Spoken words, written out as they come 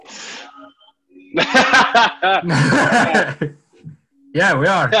Yeah, we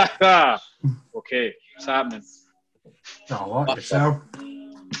are. Okay, what's happening? Oh, what? Yourself?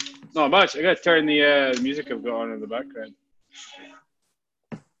 Not much. I gotta turn the music I've got on in the background.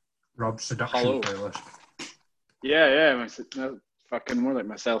 Rob's seduction Hello. playlist. Yeah. Fucking more like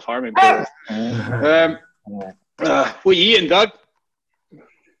my self-harming playlist. What are you eating, Doug?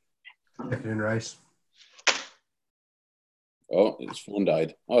 Chicken and rice. Oh, his phone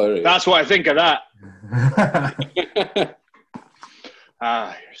died. Oh, there he is. That's what I think of that.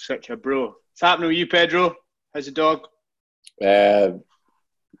 You're such a bro. What's happening with you, Pedro? How's the dog?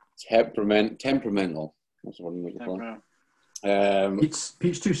 Temperamental. That's what I'm looking for.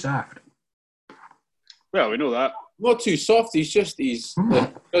 Pete's too soft. Well, we know that. Not too soft. He's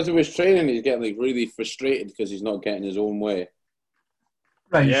like, because of his training, he's getting like really frustrated because he's not getting his own way.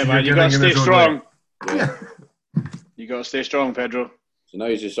 Right. Yeah, man. You gotta stay strong. Yeah. You gotta stay strong, Pedro. So now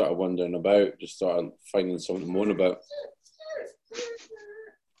he's just sort of wandering about, just sort of finding something to moan about.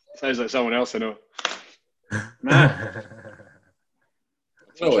 Sounds like someone else I know. Matt.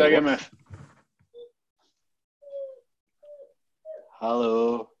 No, Try again, Matt.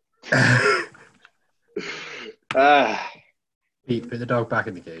 Hello. Pete, put the dog back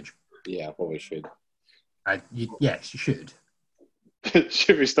in the cage. Yeah, I probably should. Yes, you should.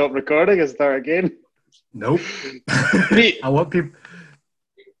 Should we stop recording and start again? Nope. Pete, I want people.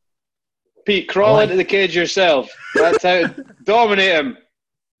 Pete, crawl into the cage yourself. That's how. Dominate him.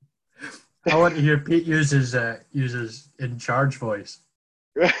 I want to hear Pete use his in charge voice.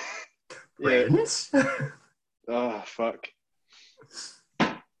 Friends? Oh fuck.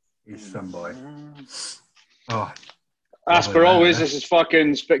 He's some boy. Oh. As per always, this is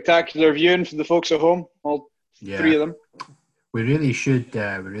fucking spectacular viewing for the folks at home. All three of them. We really should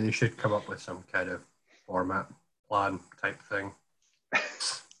come up with some kind of format plan type thing.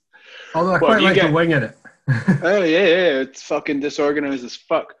 Although I quite like the wing in it. Oh yeah, it's fucking disorganized as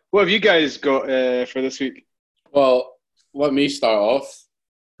fuck. What have you guys got for this week? Well, let me start off.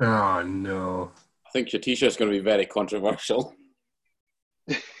 Oh no! I think your t-shirt's going to be very controversial.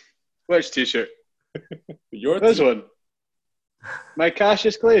 Which t-shirt? This one. My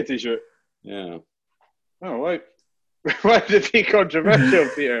Cassius Clay t-shirt. Yeah. Oh, why? Why did it be controversial,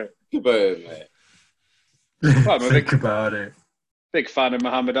 Peter? Think about it, mate. Well, Think about it. Big fan of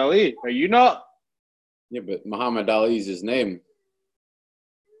Muhammad Ali. Are you not? Yeah, but Muhammad Ali's his name.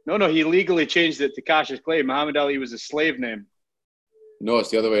 No, he legally changed it to Cassius Clay. Muhammad Ali was a slave name. No, it's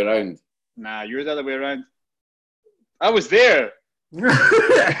the other way around. Nah, you're the other way around. I was there.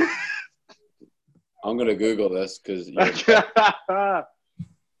 I'm gonna Google this because. No,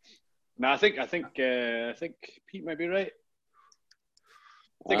 I think Pete might be right.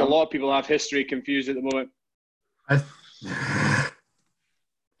 I think a lot of people have history confused at the moment.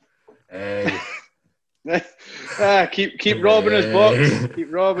 Hey. Keep robbing his box.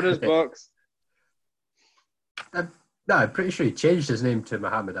 Keep robbing his box. No, I'm pretty sure he changed his name to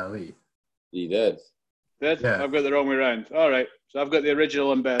Muhammad Ali. He did. Did? Yeah. I've got the wrong way around. All right. So I've got the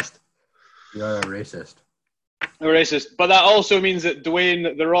original and best. You're a racist. A racist. But that also means that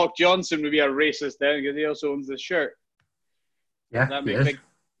Dwayne The Rock Johnson would be a racist then because he also owns the shirt. Yeah, that'd be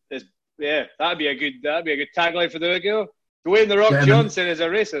that'd be a good tagline for the video. Dwayne The Rock Johnson is a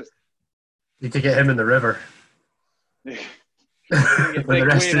racist. Need to get him in the river. With the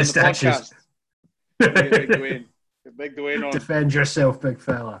rest of the statues. Big Dwayne on. Defend yourself, big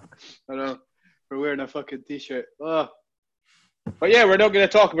fella. I know. We're wearing a fucking t-shirt. Oh. But yeah, we're not going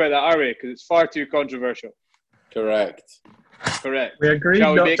to talk about that, are we? Because it's far too controversial. Correct. We agreed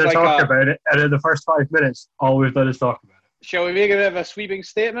not to talk about it, and in the first 5 minutes, all we've done is talk about it. Shall we make a bit of a sweeping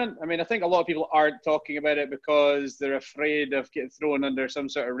statement? I mean, I think a lot of people aren't talking about it because they're afraid of getting thrown under some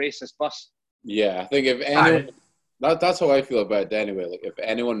sort of racist bus. Yeah, I think if anyone... That's how I feel about it anyway. Like, if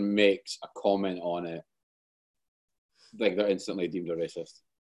anyone makes a comment on it, like, they're instantly deemed a racist.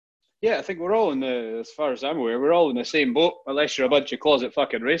 Yeah, I think we're all as far as I'm aware, we're all in the same boat, unless you're a bunch of closet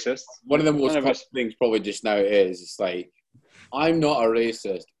fucking racists. One of the most common things probably just now is, it's like, I'm not a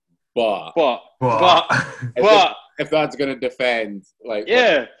racist, but if that's going to defend, like,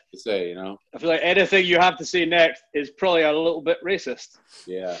 what to say, you know? I feel like anything you have to say next is probably a little bit racist.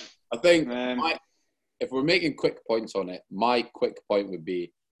 Yeah. I think if we're making quick points on it, my quick point would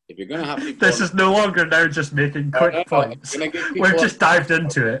be, if you're going to have people... This is no longer now just making quick points. We've just dived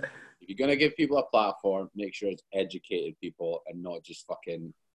into it. If you're going to give people a platform, make sure it's educated people and not just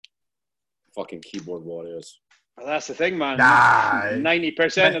fucking keyboard warriors. Well, that's the thing, man.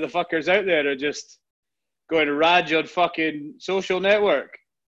 90% of the fuckers out there are just going rage on fucking social network.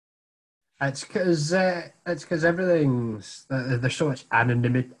 It's because everything's there's so much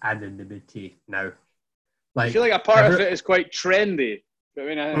anonymity now. I feel like a part of it is quite trendy. I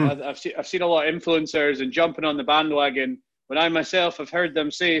mean, I've seen a lot of influencers and jumping on the bandwagon when I myself have heard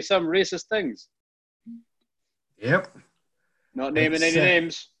them say some racist things. Yep. Not naming any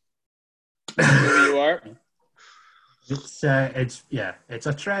names. You know who you are. It's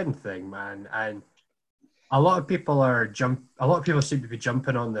a trend thing, man, and a lot of people seem to be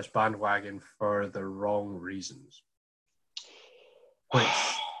jumping on this bandwagon for the wrong reasons, which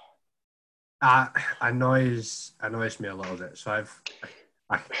annoys me a little bit. So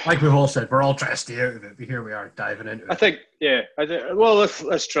like we've all said, we're all trying to stay out of it, but here we are diving into it. I think, well,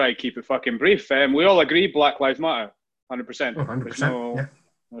 let's try and keep it fucking brief. We all agree Black Lives Matter, 100%. 100%.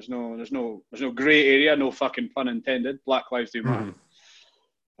 There's no grey area, no fucking pun intended. Black lives do matter.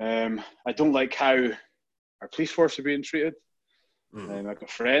 I don't like how our police force are being treated. I've got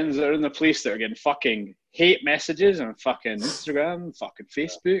friends that are in the police that are getting fucking hate messages on fucking Instagram, fucking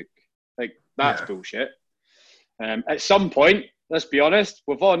Facebook. Like, that's bullshit. At some point, let's be honest,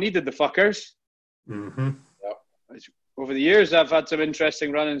 we've all needed the fuckers. Over the years, I've had some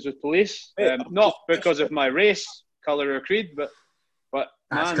interesting run-ins with police. Not because of my race, colour, or creed, but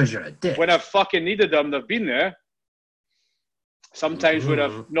that's because you're a dick. When I've fucking needed them, they've been there. Sometimes when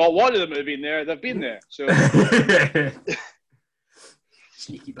I've not wanted them to have been there, they've been there. So,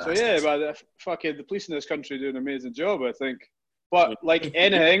 sneaky bastards. So yeah, but the police in this country do an amazing job, I think. But like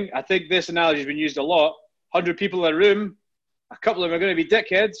anything, I think this analogy has been used a lot. 100 people in a room, a couple of them are going to be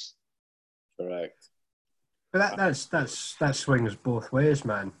dickheads. Correct. But that swings both ways,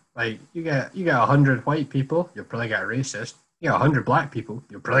 man. Like you get 100 white people, you'll probably get a racist. You get 100 black people,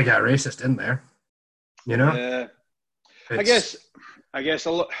 you'll probably get a racist in there. You know? Yeah. I guess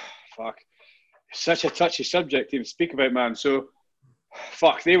a lot. Fuck. It's such a touchy subject to even speak about, man. So,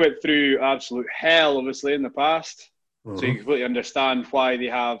 they went through absolute hell, obviously, in the past. So you completely understand why they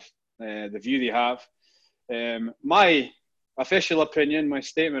have the view they have. My official opinion, my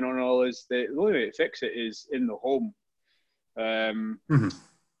statement on all is that the only way to fix it is in the home.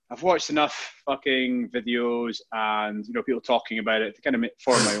 I've watched enough fucking videos and people talking about it to kind of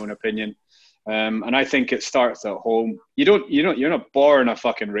form my own opinion. And I think it starts at home. You're not born a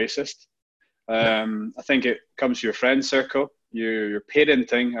fucking racist. I think it comes to your friend circle, your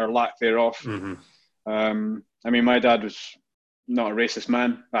parenting or lack thereof. I mean, my dad was not a racist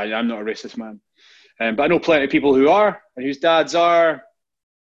man. I'm not a racist man. But I know plenty of people who are, and whose dads are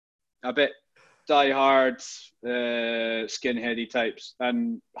a bit diehard, skinheady types,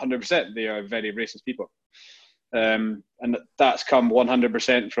 and 100% they are very racist people. And that's come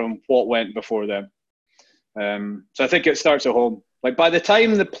 100% from what went before them. So I think it starts at home. Like by the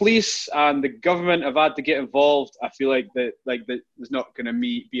time the police and the government have had to get involved, I feel like that there's not going to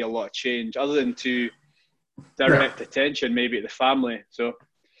be a lot of change other than to direct attention maybe at the family. So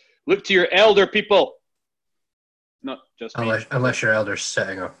look to your elder people, not just unless your elder's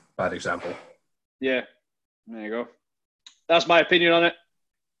setting a bad example. Yeah, there you go. That's my opinion on it.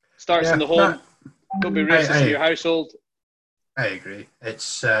 Starts in the home. Don't be racist in your household. I agree.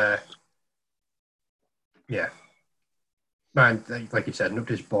 It's man, like you said,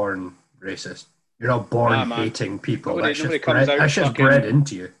 nobody's born racist. You're not born hating people. That's just bred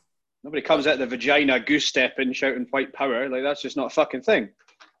into you. Nobody comes out the vagina goose stepping, shouting white power. Like that's just not a fucking thing.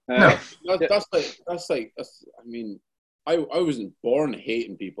 No, that's like. I mean, I wasn't born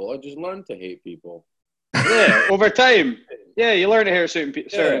hating people. I just learned to hate people. Yeah, over time. Yeah, you learn to hate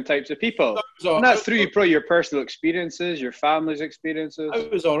certain types of people. And that's through your personal experiences, your family's experiences. I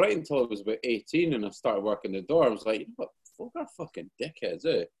was all right until I was about 18 and I started working the door. I was like, you know what? Folk are fucking dickheads,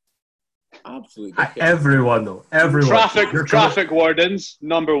 eh? Absolute dickheads. Everyone, though. Everyone. Traffic wardens,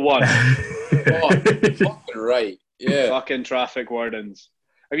 number one. Fucking right. Yeah. Fucking traffic wardens.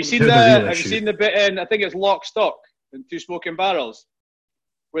 Have you seen the bit in, I think it's Lock, Stock, and Two Smoking Barrels?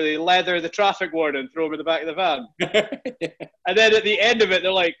 Where they leather the traffic warden, throw him in the back of the van. And then at the end of it,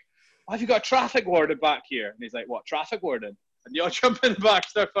 they're like, why have you got a traffic warden back here? And he's like, what, traffic warden? And you all jump in the back,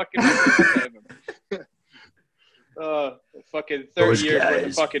 start fucking him. Fucking 30 years worth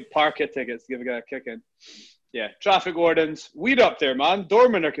of fucking parking tickets to give a guy a kick in. Yeah, traffic wardens. Weed up there, man.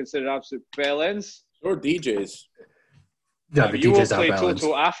 Doormen are considered absolute bellends. Or DJs. Yeah, the you DJs will play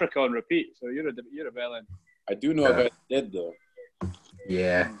Toto Africa on repeat, so you're a bellend. I do know about Dead, though.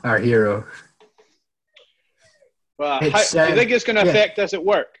 Yeah, our hero. Well, do you think it's going to affect us at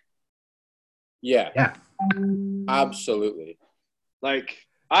work? Yeah. Absolutely. Like,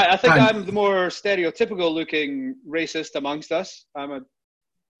 I think I'm the more stereotypical looking racist amongst us. I'm a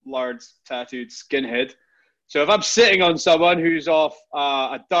large tattooed skinhead. So if I'm sitting on someone who's of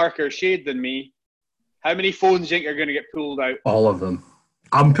a darker shade than me, how many phones do you think are going to get pulled out? All of them.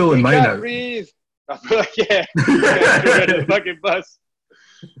 I'm pulling You mine can't out. breathe. I feel like, yeah, get rid of the fucking bus.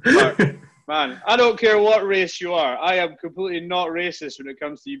 But, man, I don't care what race you are. I am completely not racist when it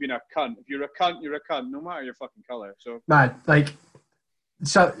comes to you being a cunt. If you're a cunt, you're a cunt, no matter your fucking colour. So, Man, like,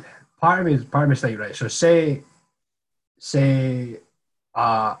 so part of me is like, right, so say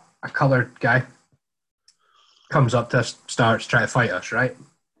a coloured guy comes up to us, starts trying to fight us, right?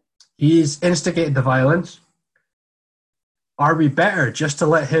 He's instigated the violence. Are we better just to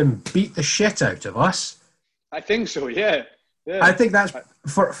let him beat the shit out of us? I think so, yeah. I think that's,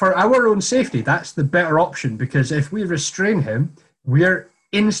 for our own safety, that's the better option, because if we restrain him, we're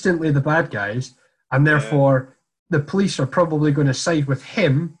instantly the bad guys, and therefore the police are probably going to side with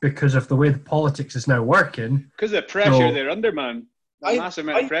him because of the way the politics is now working. Because of the pressure they're under, man. A massive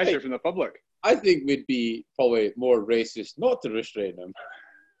amount of pressure from the public. I think we'd be probably more racist not to restrain him.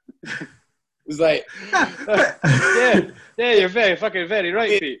 It's like, yeah, you're very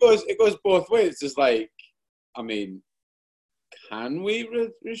right, Pete. It goes both ways. It's like, I mean, can we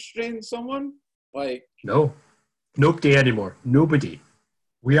restrain someone? Like, no, nobody anymore. Nobody.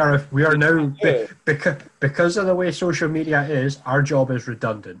 We are now because of the way social media is. Our job is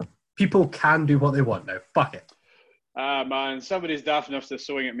redundant. People can do what they want now. Fuck it. Man, somebody's daft enough to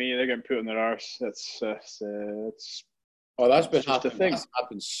swing at me. They're getting put in their arse. It's that's been happening. That's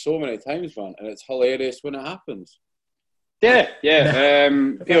happened so many times, man, and it's hilarious when it happens. Yeah.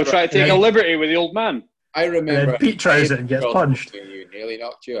 People try to take a liberty with the old man. I remember. And Pete tries it and gets punched. You nearly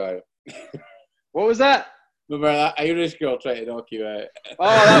knocked you out. What was that? Remember that Irish girl tried to knock you out?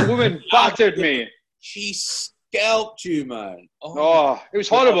 Oh, that woman battered me. She scalped you, man. Oh, it was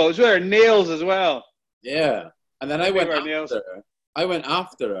horrible. It was with her nails as well. Yeah. And then I went after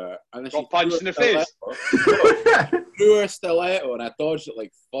her. And then got punched in the face. Threw her stiletto, and I dodged it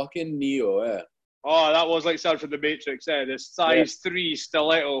like fucking Neo, yeah. Oh, that was like something from The Matrix, this size 3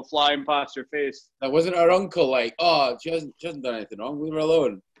 stiletto flying past her face. That wasn't her uncle, like, oh, she hasn't done anything wrong, leave her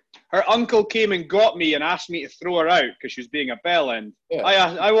alone. Her uncle came and got me and asked me to throw her out because she was being a bell end. Yeah.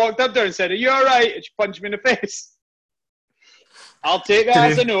 I walked up there and said, "Are you all right?" And she punched me in the face. I'll take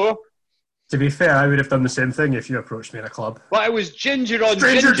that as a no. To be fair, I would have done the same thing if you approached me in a club. But it was ginger on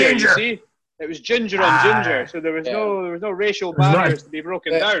ginger, you see? It was ginger on ginger, so there was no racial barriers to be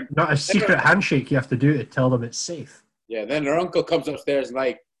broken down. Not a secret handshake you have to do to tell them it's safe. Yeah, then her uncle comes upstairs and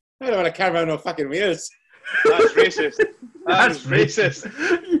like, I don't want to carry around no fucking mirrors. That's racist. That's racist.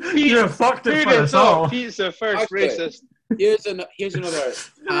 You have fucked it for us all. Pete's the first racist. Here's another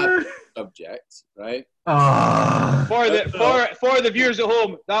subject, right? For the viewers at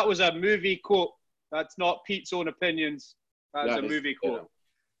home, that was a movie quote. That's not Pete's own opinions. That's a movie quote.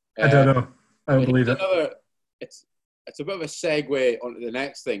 I don't know. I don't believe it. It's a bit of a segue onto the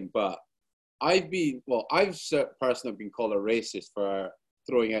next thing, but I've personally been called a racist for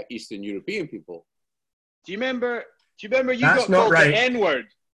throwing out Eastern European people. Do you remember you got called the N-word?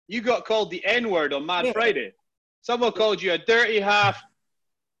 You got called the N-word on Mad Friday. Someone called you a dirty half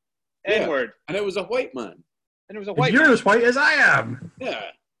N-word. And it was a white man. You're as white as I am.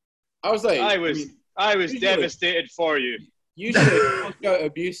 Yeah. I was like... I was devastated for you. Usually they out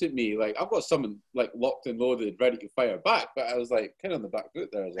abuse at me. Like, I've got someone like locked and loaded, ready to fire back, but I was like, kind of on the back foot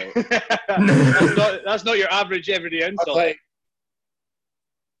there. I was like... that's not your average everyday insult. I was like,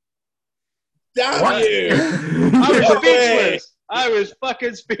 damn you! I was speechless. I was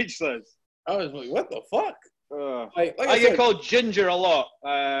fucking speechless. I was like, what the fuck? I get called ginger a lot,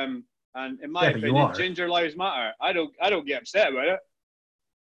 and in my opinion, ginger lives matter. I don't get upset about it.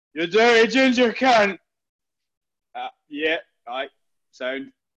 You dirty ginger cunt.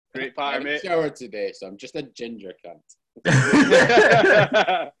 Sound great pattern, mate. I showered today, so I'm just a ginger cunt.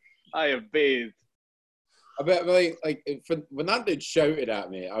 I have bathed. I bet, when that dude shouted at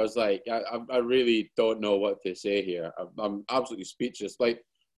me, I was like, I really don't know what to say here. I'm absolutely speechless. Like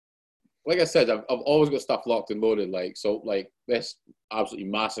I said, I've always got stuff locked and loaded. So this absolutely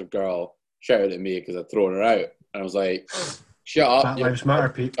massive girl shouted at me because I'd thrown her out, and I was like, "Shut up!" That lives matter,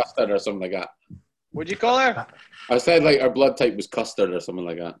 Pete. Custard or something like that. What'd you call her? I said her blood type was custard or something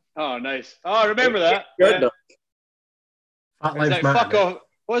like that. Oh, nice. Oh, I remember that. Yeah. That lives matter. Fuck off.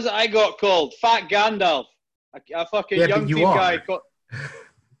 What was it I got called? Fat Gandalf. A fucking young team guy.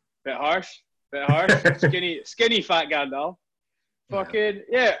 Bit harsh. Skinny fat Gandalf. Fucking,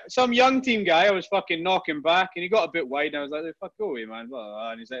 some young team guy I was fucking knocking back, and he got a bit wide, and I was like, fuck, go away, man.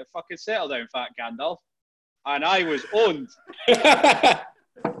 And he's like, fucking settle down, fat Gandalf. And I was owned.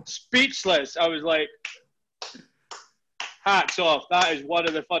 Speechless. I was like, hats off. That is one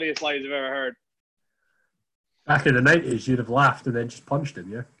of the funniest lines I've ever heard. Back in the 90s, you'd have laughed and then just punched him,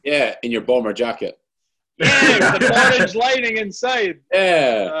 yeah? Yeah, in your bomber jacket. Yeah, with the orange lining inside.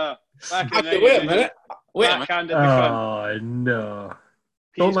 Yeah. Back in the Actually, wait a minute. Backhanded the cunt. Oh, no.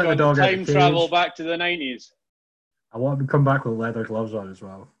 He's Don't let the gone dog out time the cage. travel back to the 90s. I want him to come back with leather gloves on as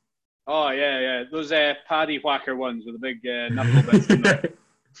well. Oh, yeah. Those paddy whacker ones with the big knuckle bits in them.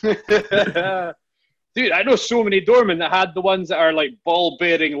 Dude, I know so many doormen that had the ones that are like ball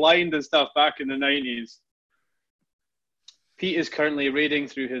bearing lined and stuff back in the 90s. Pete is currently raiding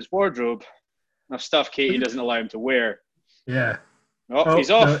through his wardrobe of stuff Katie doesn't allow him to wear. Yeah. Oh, he's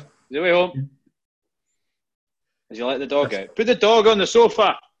off. No. He's away home. Has he let the dog out? Put the dog on the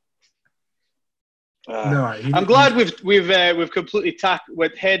sofa. No, I'm glad we've completely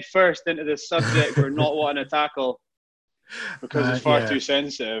went head first into this subject we're not wanting to tackle because it's far too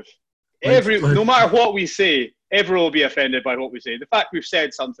sensitive. No matter what we say, everyone will be offended by what we say. The fact we've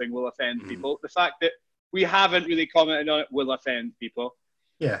said something will offend people. The fact that we haven't really commented on it will offend people.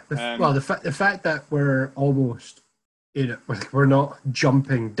 Yeah. The fact that we're almost, we're not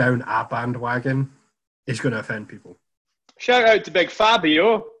jumping down a bandwagon is going to offend people. Shout out to Big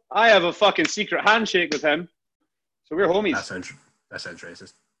Fabio. I have a fucking secret handshake with him. So we're homies. That sounds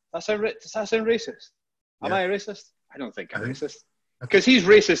racist. Does that sound racist? Yeah. Am I a racist? I don't think I'm racist. Because he's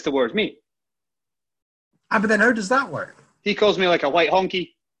racist towards me. But then how does that work? He calls me like a white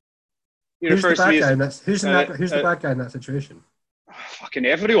honky. Who's the bad guy in that? Who's the bad guy in that situation? Fucking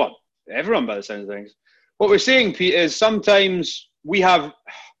everyone. Everyone, by the sound of things. What we're saying, Pete, is sometimes we have,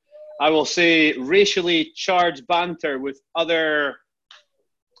 I will say, racially charged banter with other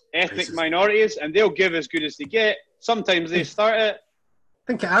ethnic minorities, and they'll give as good as they get. Sometimes they start it.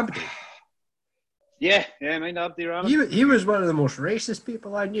 Think of Abdi. Yeah, mind Abdi Rahman. He was one of the most racist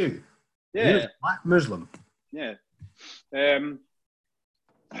people I knew. Yeah. He was black Muslim. Yeah.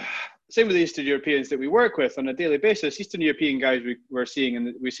 Same with the Eastern Europeans that we work with on a daily basis. Eastern European guys we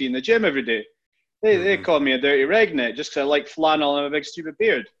see in the gym every day. They call me a dirty regnet just because I like flannel and a big stupid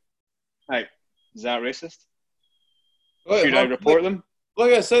beard. Like, is that racist? Should I report them?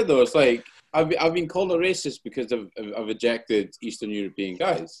 Like I said, though, it's like I've been called a racist because I've ejected Eastern European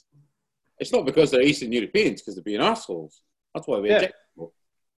guys. It's not because they're Eastern Europeans, because they're being arseholes. That's why we eject them.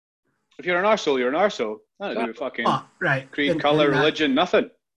 If you're an arsehole, you're an arsehole. Nothing to do with fucking creed, colour, religion, nothing.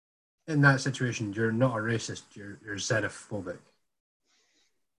 In that situation, you're not a racist. You're xenophobic.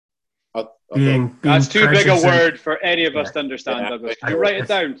 That's too big a word for any of us to understand, Douglas. Can you write it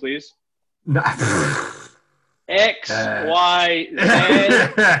down, please? No. X, Y,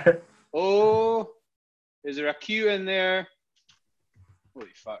 Z, O. Is there a Q in there? Holy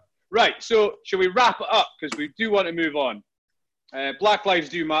fuck. Right, so should we wrap it up? Because we do want to move on. Black lives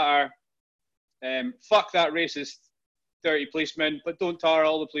do matter. Fuck that racist, dirty policeman, but don't tar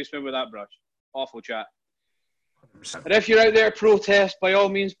all the policemen with that brush. Awful chat. 100%. And if you're out there, protest, by all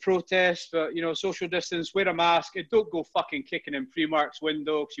means protest, but, social distance, wear a mask, and don't go fucking kicking in Primark's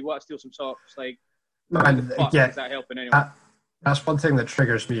window because you want to steal some socks. Like, man, is that helping anyone? That's one thing that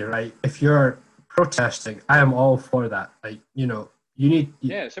triggers me, right? If you're protesting, I am all for that. Like, you need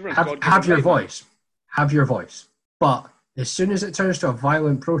have your voice. Have your voice. But as soon as it turns to a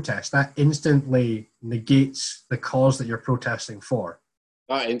violent protest, that instantly negates the cause that you're protesting for.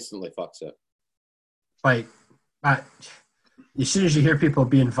 That instantly fucks it. Like, as soon as you hear people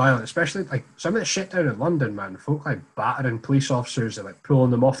being violent, especially like some of the shit down in London, man, folk like battering police officers and like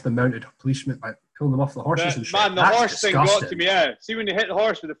pulling them off the mounted policemen, like pulling them off the horses and shit. Man, the horse thing got to me. Yeah, see when they hit the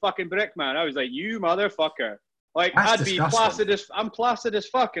horse with the fucking brick, man, I was like, you motherfucker. Like, that's I'd be placid as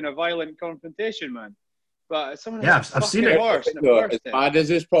fuck in a violent confrontation, man. But someone I've seen it. Horse as bad as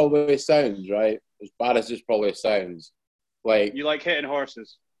this probably sounds, right? As bad as this probably sounds, like you like hitting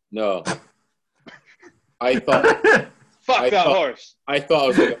horses. No, I thought. Horse. I thought it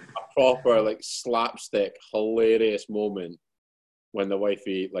was like a proper like slapstick, hilarious moment when the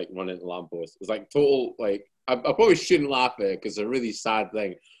wifey like run into the lamppost. It was like total like I probably shouldn't laugh at it because it's a really sad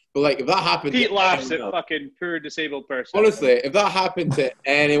thing. But like if that happened, Pete laughs at fucking poor disabled person. Honestly, if that happened to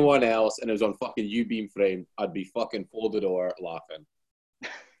anyone else and it was on fucking U-beam frame, I'd be fucking folded over laughing.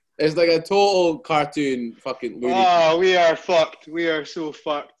 It's like a total cartoon fucking loony. Oh, we are fucked. We are so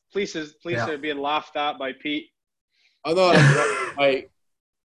fucked. Police are being laughed at by Pete. I know, like,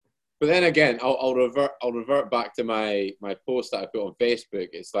 but then again, I'll revert back to my post that I put on Facebook.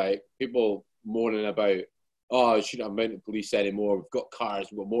 It's like people moaning about, oh, I shouldn't have mounted police anymore. We've got cars,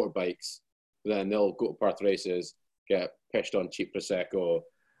 we've got motorbikes. But then they'll go to Perth races, get pitched on cheap prosecco,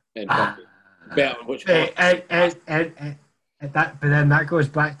 and bet on which. But then that goes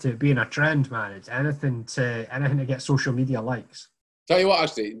back to being a trend, man. It's anything to get social media likes. Tell you what,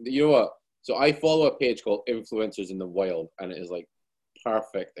 actually, you know what? So I follow a page called Influencers in the Wild, and it is like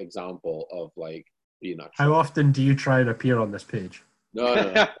perfect example of like being a. How often do you try and appear on this page? No.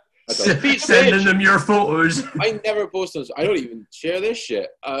 I don't. Sending them your photos. I never post on. I don't even share this shit.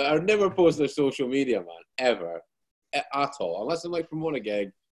 I never post on social media, man, ever, at all, unless I'm like promoting a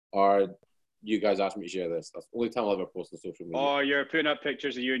gig or you guys ask me to share this. That's the only time I'll ever post on social media. Oh, you're putting up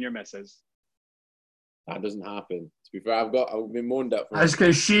pictures of you and your missus. That doesn't happen. To be fair, I've been moaned at. That's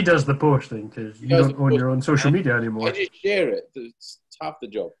because she does the posting, because you don't own your own social media anymore. I just share it. It's half the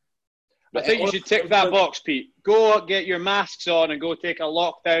job. I think you should tick that box, Pete. Go get your masks on and go take a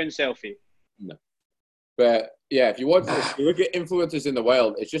lockdown selfie. No. But yeah, if you look at Influencers in the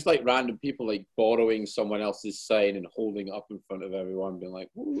Wild, it's just like random people like borrowing someone else's sign and holding it up in front of everyone, being like,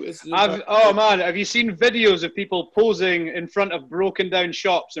 "Ooh, this is." Oh man, have you seen videos of people posing in front of broken down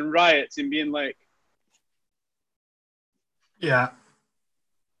shops and riots and being like, Yeah.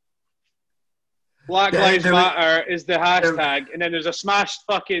 Black Lives Matter is the hashtag, and then there's a smashed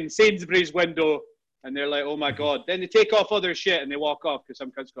fucking Sainsbury's window, and they're like, oh my god. Then they take off other shit and they walk off because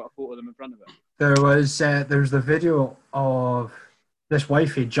some kid's got a photo of them in front of it. There's the video of this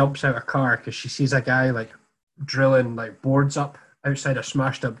wifey jumps out of a car because she sees a guy like drilling like boards up outside a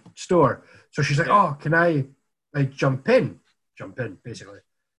smashed up store. So she's like, oh, can I like jump in basically.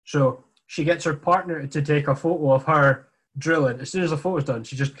 So she gets her partner to take a photo of her drilling. As soon as the photo's done,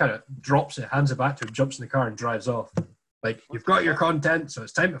 she just kind of drops it, hands it back to him, jumps in the car and drives off. Like, you've got your content, so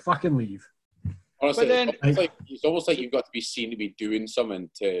it's time to fucking leave. Honestly, then, it's almost like you've got to be seen to be doing something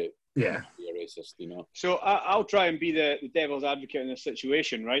to be a racist, you know? So I'll try and be the devil's advocate in this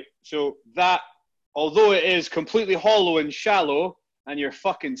situation, right? So that, although it is completely hollow and shallow, and you're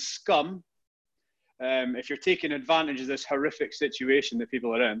fucking scum, if you're taking advantage of this horrific situation that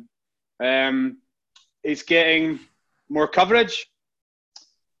people are in, it's getting more coverage,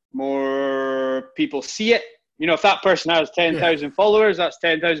 more people see it. You know, if that person has 10,000 followers, that's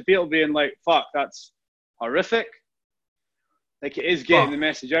 10,000 people being like, fuck, that's horrific. Like, it is getting the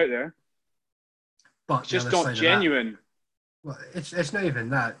message out there. But it's just not genuine. Well, it's not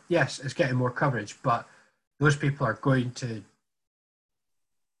even that. Yes, it's getting more coverage, but those people are going to,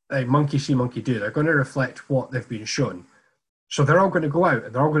 like, monkey see, monkey do. They're going to reflect what they've been shown. So they're all going to go out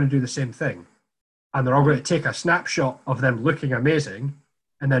and they're all going to do the same thing. And they're all going to take a snapshot of them looking amazing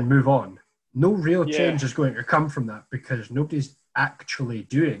and then move on. No real change is going to come from that because nobody's actually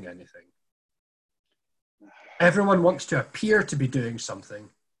doing anything. Everyone wants to appear to be doing something,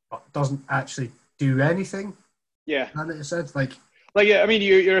 but doesn't actually do anything. Yeah. And it said, like, I mean,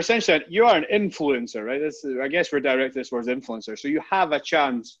 you're essentially, you are an influencer, right? I guess we're directed this towards influencer. So you have a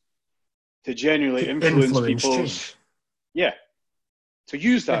chance to genuinely influence people's change. Yeah. To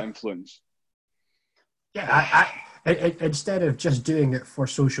use that influence. Yeah, instead of just doing it for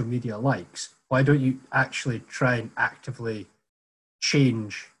social media likes, why don't you actually try and actively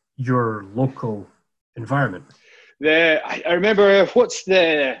change your local environment? I remember, what is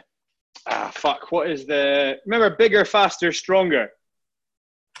remember Bigger, Faster, Stronger?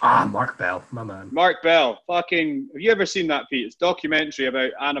 Mark Bell, my man. Mark Bell, fucking, have you ever seen that, Pete? It's a documentary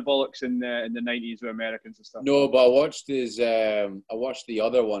about anabolics in the 90s with Americans and stuff. No, but I watched I watched the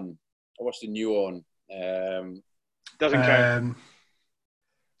other one. I watched the new one. Doesn't count.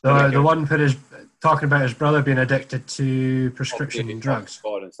 The one for his talking about his brother being addicted to prescription drugs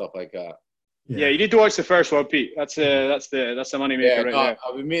and stuff like that. Yeah, you need to watch the first one, Pete. That's the money maker there.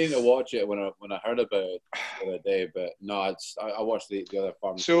 I've been meaning to watch it when I heard about it the other day, but no, I watched the other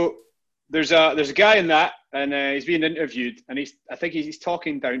part. So there's a guy in that, and he's being interviewed, and I think he's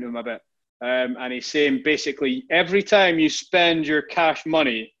talking down to him a bit, and he's saying basically every time you spend your cash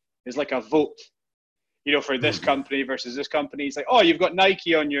money is like a vote. You know, for this company versus this company. It's like, oh, you've got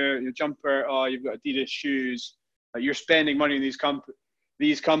Nike on your jumper. Oh, you've got Adidas shoes. You're spending money in these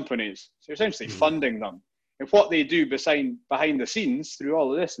companies. So you're essentially funding them. And what they do behind the scenes through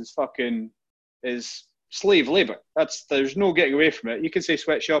all of this is slave labor. There's no getting away from it. You can say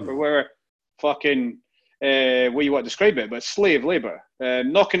sweatshop or whatever fucking way you want to describe it, but it's slave labor.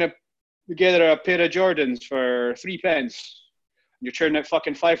 Knocking together a pair of Jordans for 3 pence. You're churning out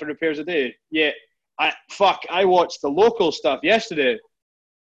fucking 500 pairs a day. Yeah. I watched the local stuff yesterday.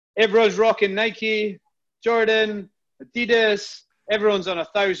 Everyone's rocking Nike, Jordan, Adidas. Everyone's on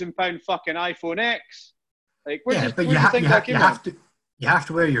 £1,000 fucking iPhone X. Like, you have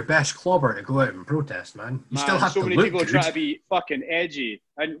to wear your best clobber to go out and protest, man. You still have to look good. So many people try to be fucking edgy.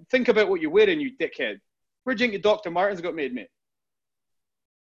 And think about what you're wearing, you dickhead. Where do you think Dr. Martens got made, mate?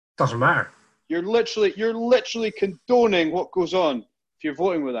 Doesn't matter. You're literally condoning what goes on if you're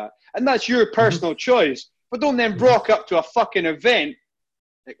voting with that. And that's your personal choice. But don't then rock up to a fucking event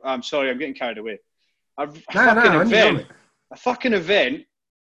I'm sorry, I'm getting carried away. A fucking event,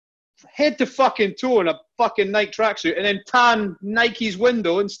 head to fucking toe in a fucking Nike tracksuit, and then tan Nike's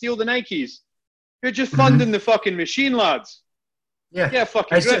window and steal the Nikes. You're just funding the fucking machine, lads. Yeah,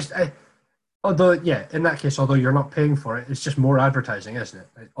 fucking it's great. just, although, yeah, in that case, although you're not paying for it, it's just more advertising, isn't it?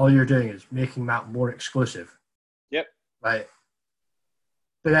 Like, all you're doing is making that more exclusive. Yep. Like,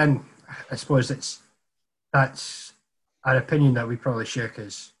 but then I suppose that's an opinion that we probably share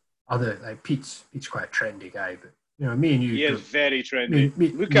because Pete's quite a trendy guy, but me and you. He is very trendy.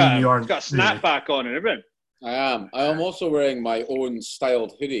 Look me at and him. He's got a snapback on and everything. I am. I am also wearing my own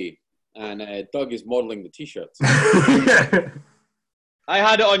styled hoodie, and Doug is modelling the t-shirts. I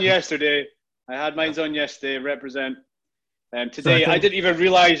had it on yesterday. I had mine on yesterday. Represent. Today, I didn't even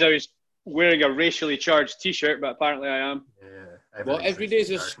realise I was wearing a racially charged t-shirt, but apparently I am. Yeah. Well, every day is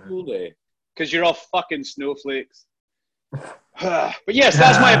a school day. Because you're all fucking snowflakes. But yes,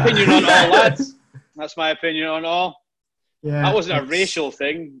 that's my opinion on all, lads. That's my opinion on all. Yeah, that wasn't a racial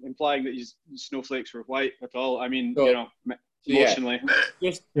thing, implying that snowflakes were white at all. I mean, emotionally.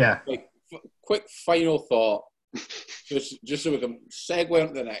 Quick final thought, just so we can segue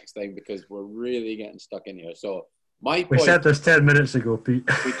into the next thing because we're really getting stuck in here. So my point. We said this 10 minutes ago, Pete.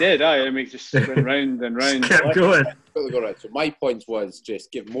 We did. I mean, just went round and round. Kept going. So my point was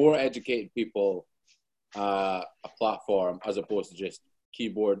just give more educated people a platform as opposed to just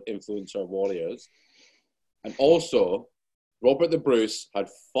keyboard influencer warriors. And also, Robert the Bruce had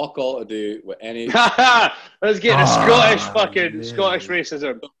fuck all to do with any. Let's get the Scottish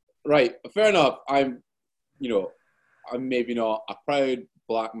racism. Right, fair enough. I'm maybe not a proud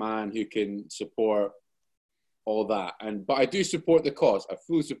black man who can support all that, but I do support the cause. I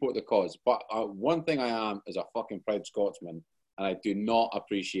fully support the cause. But one thing I am is a fucking proud Scotsman, and I do not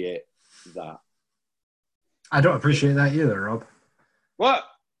appreciate that. I don't appreciate that either, Rob. What?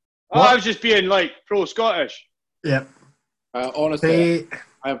 I was just being pro-Scottish. Yeah. Honestly,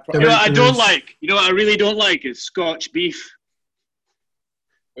 I don't like. You know what I really don't like is Scotch beef.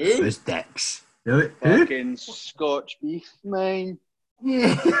 Who? It's Dex. Fucking Scotch beef, man.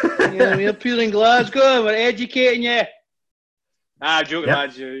 We're pure in Glasgow. We're educating you. I'm joking,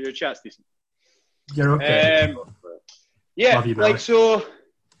 lads. Your chat's decent. You're okay. Love you, so.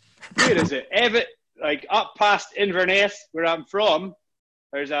 Where is it? Up past Inverness, where I'm from,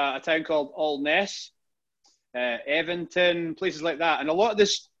 there's a town called Alness, Eventon, places like that. And a lot of the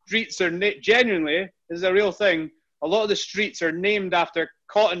streets are, genuinely, this is a real thing, a lot of the streets are named after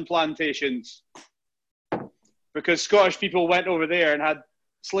cotton plantations. Because Scottish people went over there and had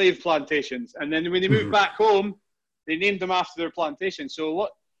slave plantations. And then when they moved back home, they named them after their plantation. So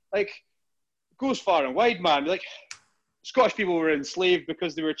it goes far and wide, man. Scottish people were enslaved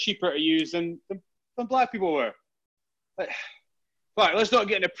because they were cheaper to use than black people were. Let's not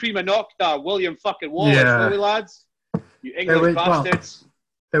get into prima nocta, William fucking Wallace, will we, lads? You English bastards.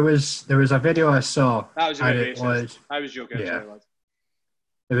 There was a video I saw. That was a bit racist. I was joking. Yeah. Sorry, lads.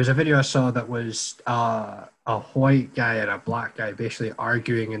 There was a video I saw that was a white guy and a black guy basically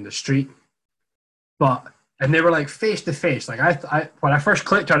arguing in the street, and they were face to face. When I first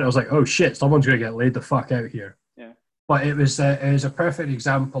clicked on it, I was like, "Oh shit, someone's gonna get laid the fuck out here." Yeah. But it was a perfect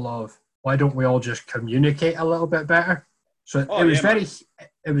example of why don't we all just communicate a little bit better? So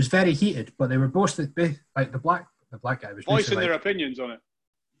it was very heated, but they were both the black guy was voicing their opinions on it.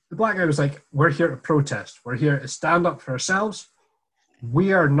 The black guy was like, "We're here to protest. We're here to stand up for ourselves.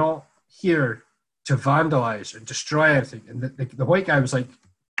 We are not here to vandalize and destroy anything." And the white guy was like,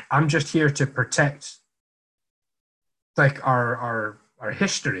 "I'm just here to protect our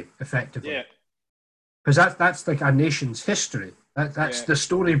history, effectively." Yeah. Because that's a nation's history. That's the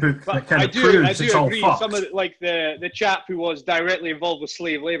storybook that kind of proves it's all fucked. I do agree. Some of the chap who was directly involved with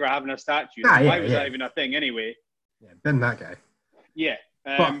slave labor having a statue. Why was that even a thing anyway? Yeah, been that guy. Yeah.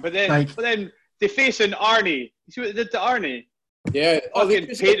 But then they facing Arnie. You see what they did to Arnie? Yeah. Fucking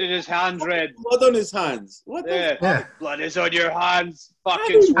painted his hands red. Blood on his hands. What? Yeah. Blood is on your hands.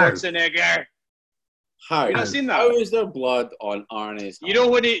 Fucking Schwarzenegger. How? You not seen that? How is there blood on Arnie's hands? You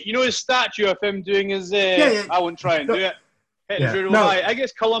know his statue of him doing his. I won't try and do it. I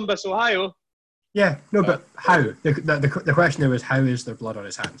guess Columbus, Ohio. Yeah. No, but how? The question there was, how is there blood on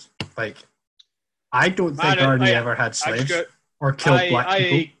his hands? I don't think Arnie ever had slaves or killed black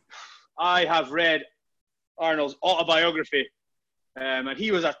people. I have read Arnold's autobiography, and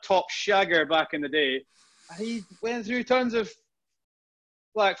he was a top shagger back in the day. He went through tons of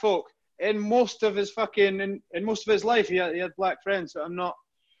black folk. In most of his life, he had black friends. So I'm not,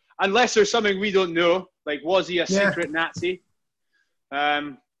 unless there's something we don't know, was he a secret Nazi?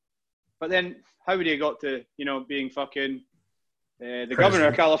 But then how would he have got to being fucking the governor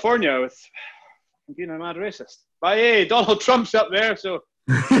of California with being a mad racist. But hey, Donald Trump's up there, so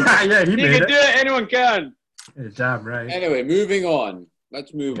yeah, he can do it. Anyone can. Yeah, damn right. Anyway, moving on.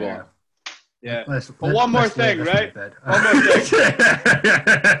 Let's move on. Yeah. But one more thing, right? One more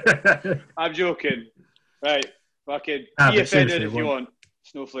thing. I'm joking. Right. Fucking be offended if you want.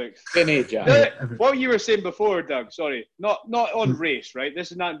 Snowflakes. What you were saying before, Doug, sorry. Not on race, right?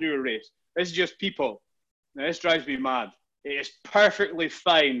 This is not to do with race. This is just people. Now, this drives me mad. It is perfectly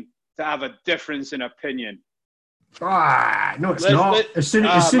fine to have a difference in opinion. No, it's not. As soon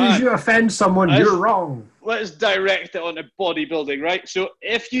as you offend someone, you're wrong. Let's direct it onto bodybuilding, right? So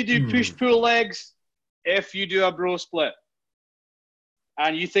if you do push-pull legs, if you do a bro split,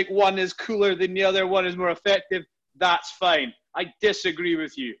 and you think one is cooler than the other, one is more effective, that's fine. I disagree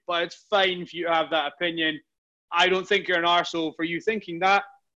with you, but it's fine for you to have that opinion. I don't think you're an arsehole for you thinking that.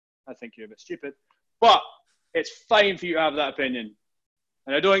 I think you're a bit stupid. But it's fine for you to have that opinion.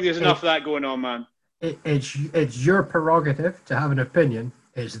 And I don't think there's enough of that going on, man. It's your prerogative to have an opinion.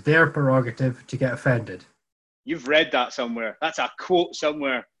 It's their prerogative to get offended. You've read that somewhere. That's a quote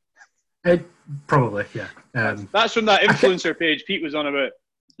somewhere. Probably, yeah. That's from that influencer page Pete was on about.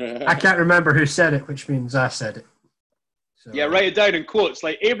 I can't remember who said it, which means I said it. So, yeah, write it down in quotes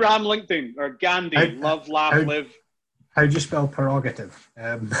like Abraham Lincoln or Gandhi. Love, laugh, live. How do you spell prerogative?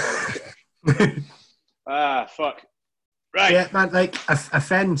 Fuck. Right. Yeah, man, like,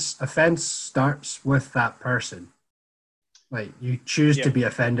 offense starts with that person. Like, you choose to be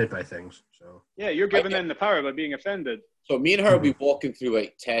offended by things. So yeah, you're giving them the power by being offended. So me and her will be walking through,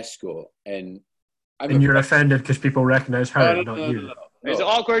 like, Tesco, and you're offended because people recognize her, not you. No. Is it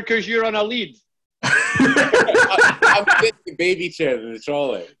awkward because you're on a lead? I'm sitting in the baby chair in the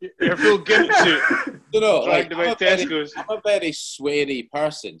trolley. You're full gimp suit. No, like, I'm a very sweary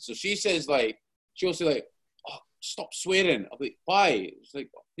person. So she says, like, she'll say, like, oh, stop swearing. I'll be like, why? It's like,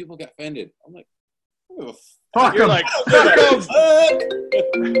 people get offended. I'm like, oh, fuck you're him. like, fuck him.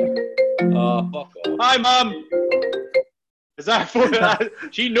 Fuck off. Hi, Mum. Is that for that?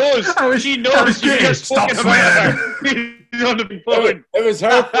 She knows. She knows you just spoken about her. She's on the phone. It was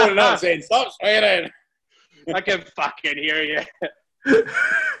her phoning up saying, stop swearing. I can fucking hear you.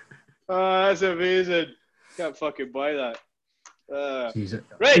 That's amazing. Can't fucking buy that. Right. He's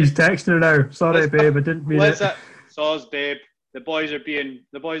texting her now. Sorry, babe, I didn't mean it. Soz, babe. The boys are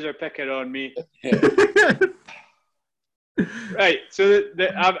picking on me. Right. So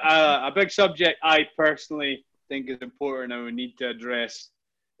a big subject I personally think is important and we need to address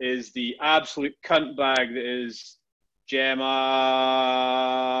is the absolute cunt bag that is Gemma.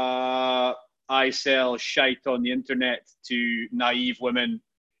 I sell shite on the internet to naive women.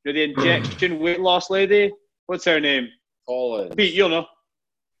 You know the injection weight loss lady? What's her name? Collins. Pete, you'll know.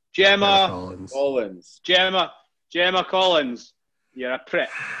 Gemma Collins. Gemma Collins. You're a prick.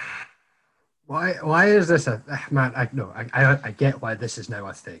 Why is this man? I get why this is now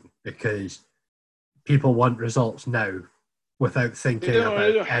a thing, because people want results now without thinking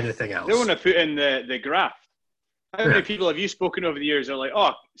about anything else. They want to put in the graft. How many people have you spoken over the years that are like,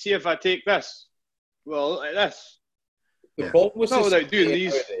 oh, see if I take this? Well, like this. The problem with society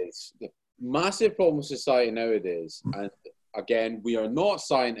nowadays, the massive problem with society nowadays, and again, we are not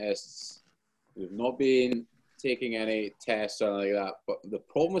scientists. We've not been taking any tests or anything like that. But the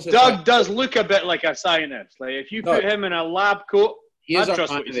problem with society, Doug does look a bit like a scientist. Like if you put him in a lab coat, I'd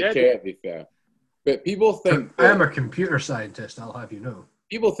trust what he said. Chair, to be fair. But people think I am a computer scientist. I'll have you know.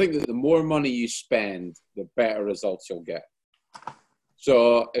 People think that the more money you spend, the better results you'll get.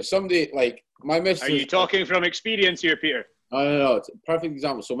 So if somebody like my missus, are you talking from experience here, Peter? No. It's a perfect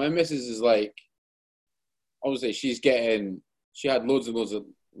example. So my missus is like, obviously she had loads and loads of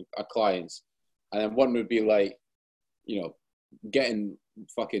clients, and then one would be like, you know, getting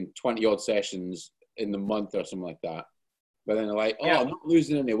fucking 20 odd sessions in the month or something like that. But then they're like, I'm not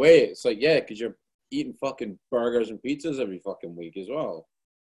losing any weight. It's like, yeah, because you're eating fucking burgers and pizzas every fucking week as well.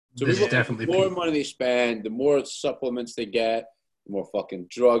 So the more money they spend, the more supplements they get, the more fucking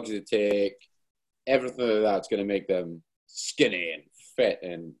drugs they take, everything like that's going to make them skinny and fit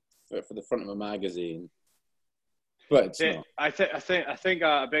and for the front of a magazine. But it's not. I think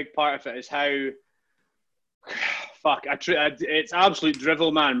a big part of it is how it's absolute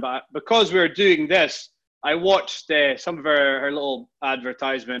drivel, man. But because we're doing this, I watched some of her little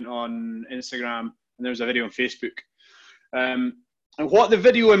advertisement on Instagram, and there was a video on Facebook. And what the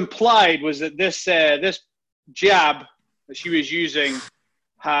video implied was that this jab that she was using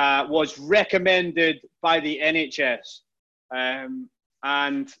was recommended by the NHS.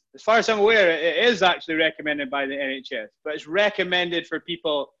 And as far as I'm aware, it is actually recommended by the NHS, but it's recommended for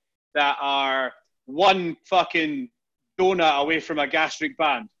people that are one fucking donut away from a gastric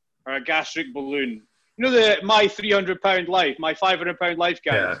band or a gastric balloon. You know my £300 life, my £500 life,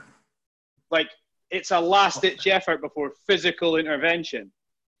 guys? Yeah. Like, it's a last-ditch effort before physical intervention.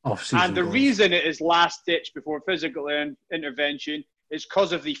 Off-season And the goals. reason it is last-ditch before physical intervention is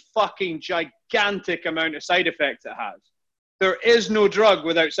because of the fucking gigantic amount of side effects it has. There is no drug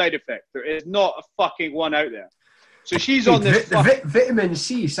without side effects. There is not a fucking one out there. So she's on this... The vitamin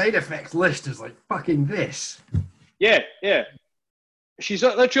C side effects list is like fucking this. Yeah. She's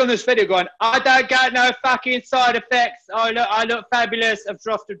literally on this video going, I don't get no fucking side effects. I look fabulous. I've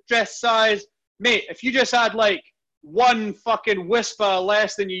dropped a dress size. Mate, if you just had like one fucking whisper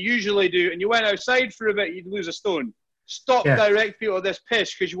less than you usually do and you went outside for a bit, you'd lose a stone. Stop direct people with this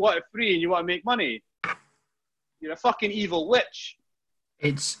piss because you want it free and you want to make money. You're a fucking evil witch.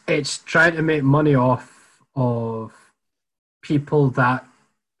 It's trying to make money off of people that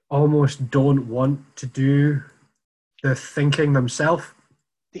almost don't want to do the thinking themselves.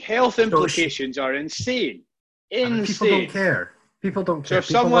 The health implications are insane. People don't care. People don't care. So if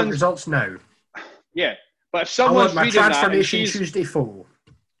people want someone's results now. Yeah, but if I someone's want my reading transformation that and Tuesday photo.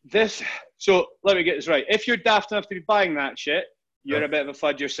 So let me get this right. If you're daft enough to be buying that shit, you're a bit of a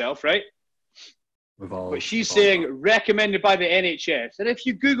fud yourself, right? But she's saying recommended by the NHS. And if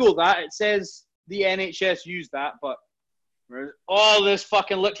you Google that, it says the NHS used that, but there's all this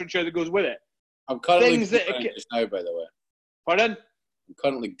fucking literature that goes with it. I'm currently Googling it just now, by the way. Pardon? I'm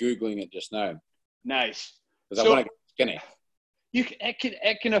currently Googling it just now. Nice. Because I want to get skinny.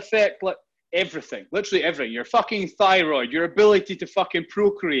 It can affect like everything, literally everything. Your fucking thyroid, your ability to fucking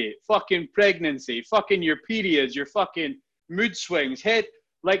procreate, fucking pregnancy, fucking your periods, your fucking mood swings,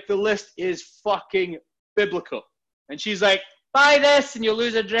 like the list is fucking biblical. And she's like, buy this and you'll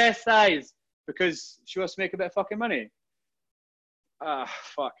lose a dress size because she wants to make a bit of fucking money.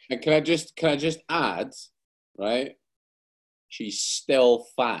 Fuck. And can I just add, right? She's still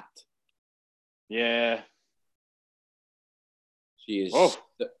fat. Yeah. She is.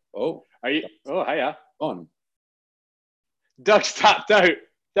 Are you? Oh, hiya. On. Doug's tapped out.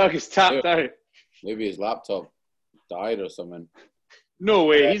 Doug is tapped out. Maybe his laptop died or something. No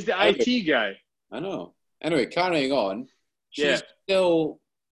way. He's the IT guy. I know. Anyway, carrying on. She's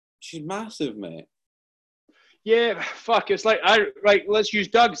massive, mate. Yeah, fuck. It's like, let's use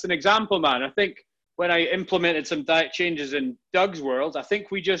Doug as an example, man. I think when I implemented some diet changes in Doug's world, I think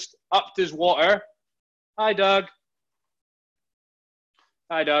we just upped his water. Hi, Doug.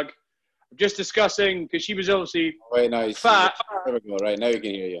 I'm just discussing, because she was obviously fat. There we go. Right, now we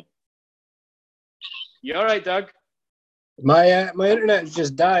can hear you. You all right, Doug? My internet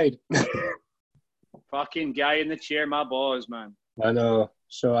just died. Fucking guy in the chair, my balls, man. I know.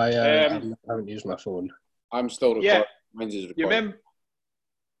 So I haven't used my phone. I'm still recording. Yeah. Mine's is recording. You remember?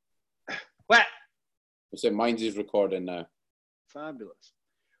 What? I said mine's is recording now. Fabulous.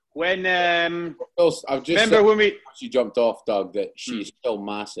 When I've just remember when she jumped off, Doug, that she's still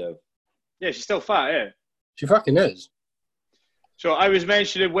massive. Yeah, she's still fat, yeah. She fucking is. So I was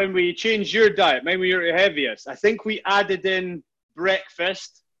mentioning when we changed your diet, when we were your heaviest, I think we added in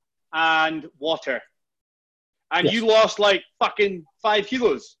breakfast and water. And yes. You lost like fucking 5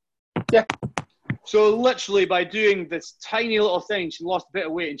 kilos. Yeah. So literally by doing this tiny little thing, she lost a bit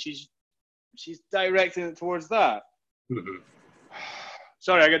of weight and she's directing it towards that. Mm-hmm.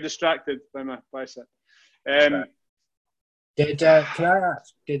 Sorry, I got distracted by my bicep. Can I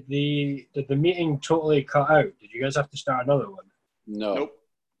ask? Did the meeting totally cut out? Did you guys have to start another one? No. Nope.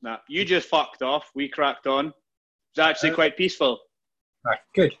 Nah, you just fucked off. We cracked on. It was actually quite peaceful. Right,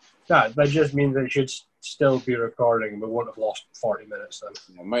 good. That just means that it should still be recording. We won't have lost 40 minutes then.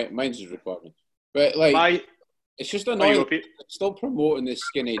 Yeah, mine's is recording. But like, it's just annoying. Still promoting this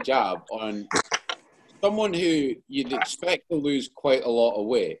skinny jab on someone who you'd expect to lose quite a lot of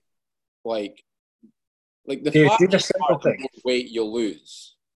weight. Like the weight you'll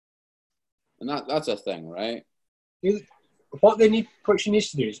lose, and that's a thing, right? What she needs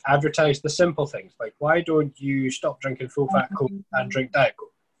to do is advertise the simple things. Like, why don't you stop drinking full fat Coke and drink Diet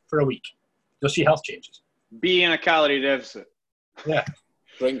Coke for a week? You'll see health changes. Be in a calorie deficit. Yeah.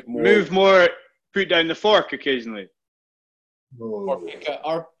 Drink more. Move more. Put down the fork occasionally.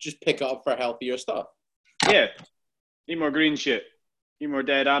 Or just pick it up for healthier stuff. Yeah. Eat more green shit. Eat more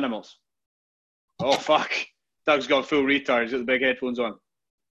dead animals. Oh, fuck. Doug's got full retard. He's got the big headphones on.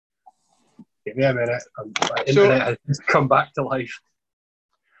 Give me a minute. My internet has just come back to life.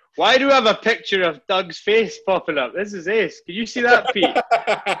 Why do we have a picture of Doug's face popping up? This is ace. Can you see that, Pete?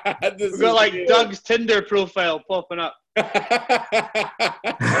 We've got like Doug's Tinder profile popping up. He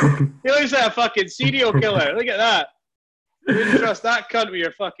looks like a fucking serial killer. Look at that. You wouldn't trust that cunt with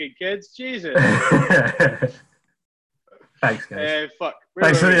your fucking kids. Jesus. Thanks, guys. Fuck.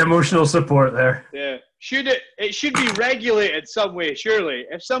 Thanks for the emotional support there. Yeah. It should be regulated some way, surely.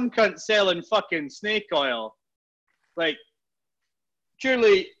 If some cunt's selling fucking snake oil, like,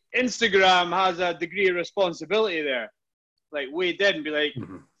 surely Instagram has a degree of responsibility there. Like, we didn't be like,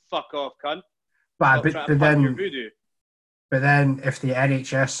 fuck off, cunt. But your voodoo. But then, if the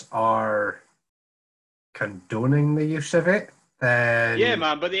NHS are condoning the use of it, then yeah,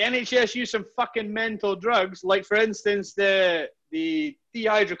 man. But the NHS use some fucking mental drugs, like for instance the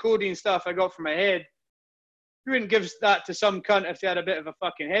dihydrocodone stuff I got for my head. You wouldn't give that to some cunt if they had a bit of a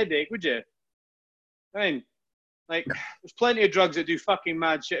fucking headache, would you? I mean, like, there's plenty of drugs that do fucking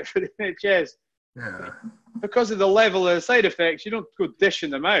mad shit for the NHS. Yeah. Because of the level of side effects, you don't go dishing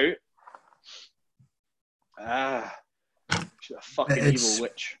them out. She's a fucking evil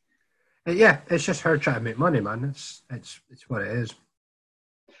witch. Yeah, it's just her trying to make money, man. It's what it is.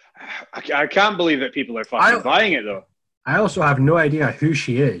 I can't believe that people are fucking buying it, though. I also have no idea who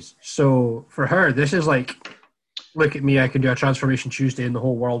she is. So for her, this is like, look at me, I can do a Transformation Tuesday and the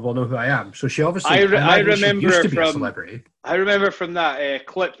whole world will know who I am. So she obviously, I remember she used to be from a celebrity. I remember from that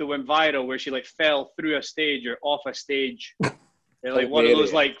clip that went viral where she like fell through a stage or off a stage. Like one of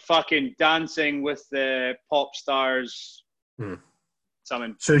those like fucking dancing with the pop stars.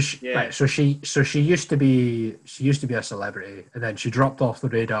 Something. So she used to be a celebrity, and then she dropped off the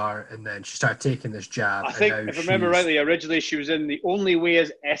radar, and then she started taking this jab. I think if I remember rightly, originally she was in The Only Way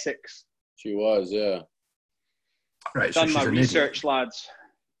Is Essex. She was, yeah. Right. I've done my research, lads.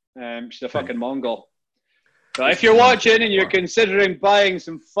 She's a fucking Mongol. So if you're watching and you're considering buying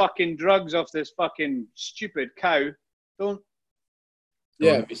some fucking drugs off this fucking stupid cow, don't.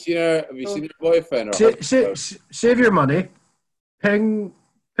 Yeah, have you seen her boyfriend? Or save your money. Ping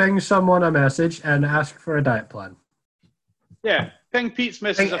someone a message and ask for a diet plan. Yeah, ping Pete's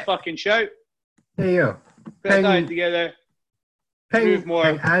missus a fucking shout. There you go. Put a diet together. Move more.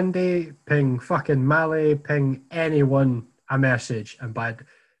 Ping Andy, ping fucking Mally, ping anyone a message and buy.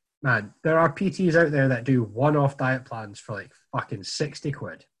 Man, there are PTs out there that do one-off diet plans for like fucking 60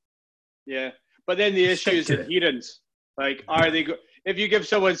 quid. Yeah, but then the issue is adherence. Like, are they if you give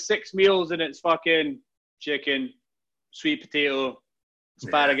someone 6 meals and it's fucking chicken, sweet potato,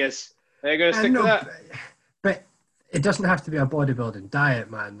 asparagus, they're going to stick to that. But it doesn't have to be a bodybuilding diet,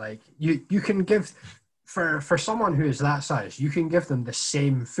 man. Like, you can give, for someone who is that size, you can give them the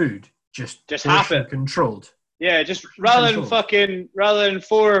same food, just half it. Controlled. Yeah, just rather than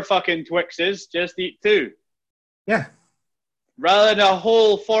 4 fucking Twixes, just eat 2. Yeah. Rather than a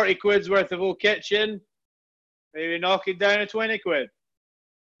whole 40 quid's worth of old kitchen, maybe knock it down to 20 quid.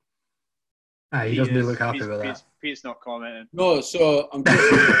 He doesn't look happy with that. Pete's not commenting. No, so I'm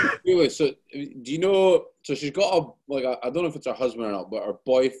just so do you know? So she's got I don't know if it's her husband or not, but her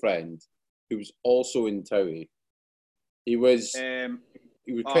boyfriend, who was also in Towie. He was kind of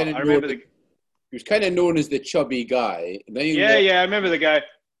he was kind of known as the chubby guy. And then I remember the guy.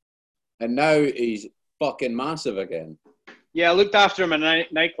 And now he's fucking massive again. Yeah, I looked after him in a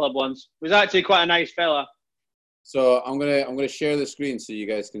nightclub once. He was actually quite a nice fella. So I'm gonna share the screen so you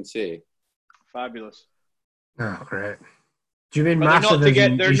guys can see. Fabulous. Oh, great. Do you mean but massive?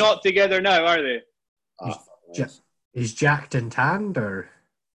 They're not together now, are they? He's jacked and tanned, or?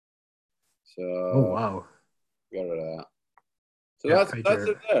 So. Oh wow. Got rid of that. So that's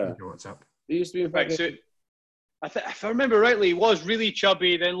it there. What's up? He used to be right, so if I remember rightly, he was really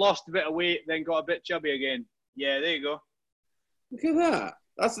chubby, then lost a bit of weight, then got a bit chubby again. Yeah, there you go. Look at that.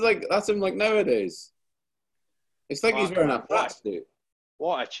 That's him like nowadays. It's like he's wearing a fat suit.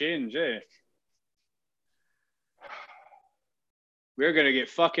 What a change, eh? We're gonna get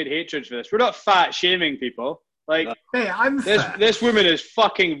fucking hatred for this. We're not fat shaming people. Like, hey, I'm fat. This woman is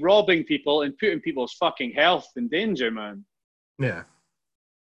fucking robbing people and putting people's fucking health in danger, man. Yeah.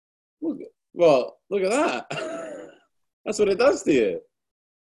 Look at that. That's what it does to you.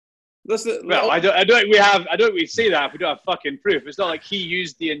 I don't we say that if we don't have fucking proof. It's not like he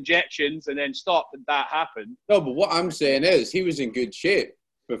used the injections and then stopped and that happened. No, but what I'm saying is he was in good shape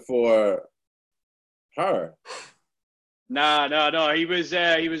before her. No. He was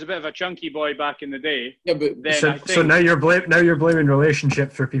a bit of a chunky boy back in the day. Yeah, but so now you're blaming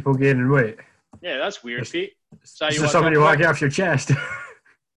relationships for people gaining weight. Yeah, that's weird, Pete. So somebody walking off your chest.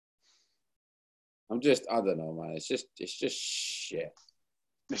 I don't know, man. It's just shit.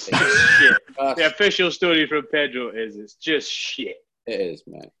 It's just shit. The official story from Pedro is it's just shit. It is,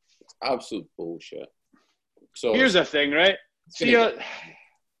 man. It's absolute bullshit. So here's the thing, right? See,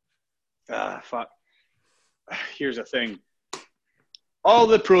 fuck. Here's the thing. All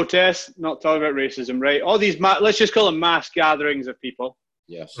the protests, not talking about racism, right? All these, let's just call them mass gatherings of people,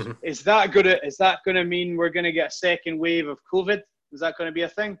 Yes. Mhm. Is that gonna mean we're gonna get a second wave of COVID? Is that gonna be a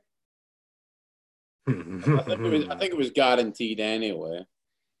thing? I think it was guaranteed anyway.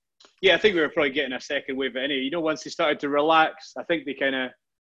 Yeah, I think we were probably getting a second wave anyway. Once they started to relax, I think they kind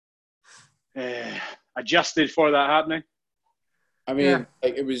of adjusted for that happening. I mean, Yeah.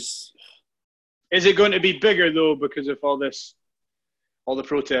 like it was. Is it going to be bigger though because of all the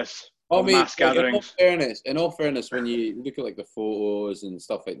protests, all the mass gatherings? In all fairness, when you look at like the photos and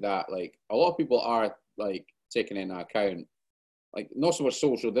stuff like that, like a lot of people are like taking into account, like not so much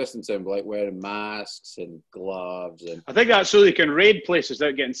social distancing, but like wearing masks and gloves and. I think that's so they can raid places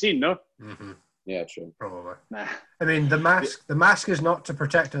without getting seen. No. Mhm. Yeah, true. Probably. Nah. I mean, the mask is not to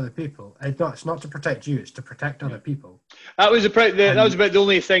protect other people. It's not to protect you. It's to protect other people. That was about the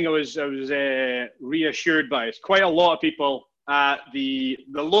only thing I was reassured by. It's quite a lot of people at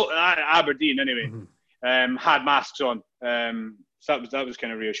at Aberdeen anyway had masks on. So that was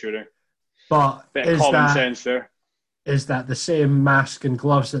kind of reassuring. But Bit of common sense there. Is that the same mask and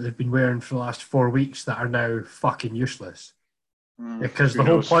gloves that they've been wearing for the last 4 weeks that are now fucking useless? Because the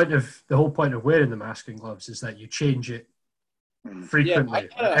whole point of wearing the mask and gloves is that you change it frequently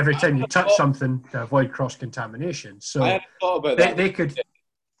every time you touch something to avoid cross contamination. So I had thought about that. They could,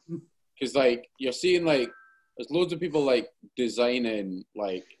 because like you're seeing like there's loads of people like designing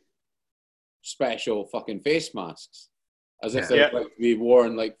like special fucking face masks as if they're like to be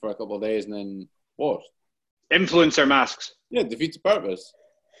worn like for a couple of days and then washed. Influencer masks. Yeah, defeats the purpose.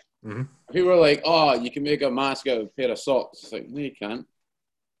 Mm-hmm. People are like, "Oh, you can make a mask out of a pair of socks." It's like, no, you can't.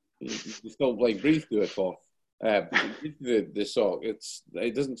 You still like breathe through a cloth. The sock.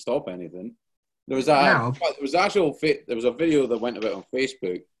 It doesn't stop anything. There was a video that went about on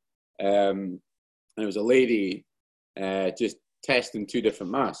Facebook, and it was a lady just testing 2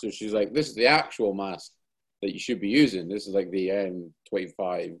 different masks. So she's like, "This is the actual mask that you should be using. This is like the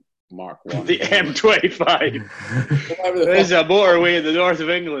M25 Mark 1." The M25. There's a motorway in the north of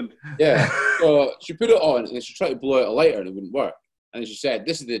England. Yeah. So she put it on and she tried to blow out a lighter and it wouldn't work. And she said,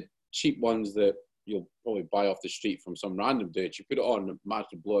 "This is the cheap ones that you'll probably buy off the street from some random dude." She put it on and managed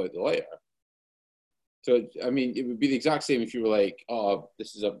to blow out the lighter. So, I mean, it would be the exact same if you were like, "Oh,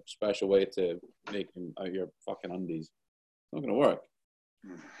 this is a special way to make them out your fucking undies." It's not going to work.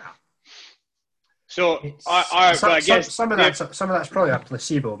 So I guess some of that's probably a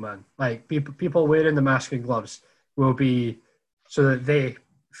placebo, man. Like people wearing the mask and gloves will be so that they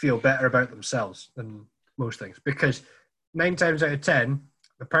feel better about themselves than most things. Because 9 times out of 10,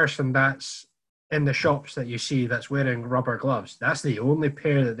 the person that's in the shops that you see that's wearing rubber gloves, that's the only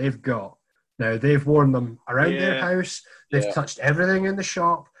pair that they've got. Now they've worn them around their house. They've touched everything in the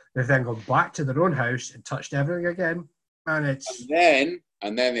shop. They've then gone back to their own house and touched everything again. And then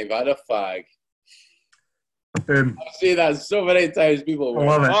they've had a fag. Boom. I've seen that so many times. People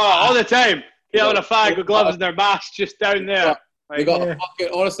love it. Oh, all the time. People having a fag with gloves and their masks just down there. They got a fucking,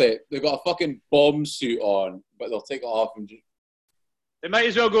 honestly, they've got a fucking bomb suit on, but they'll take it off and just. They might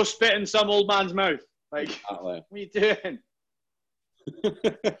as well go spit in some old man's mouth. Like, exactly. What are you doing?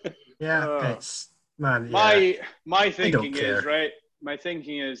 It's man. My thinking is right. My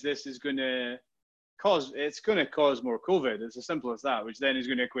thinking is this is going to cause more COVID. It's as simple as that, which then is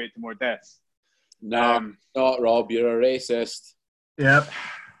going to equate to more deaths. No, not Rob. You're a racist. Yep.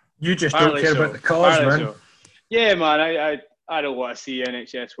 You just don't care about the cause, man. So. Yeah, man. I don't want to see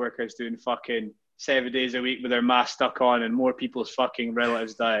NHS workers doing fucking 7 days a week with their mask stuck on and more people's fucking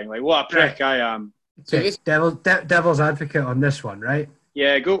relatives dying. Like, what a prick I am. So devil's advocate on this one, right?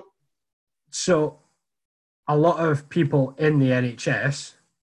 Yeah, go. So, a lot of people in the NHS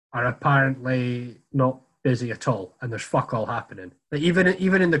are apparently not busy at all, and there's fuck all happening. Like even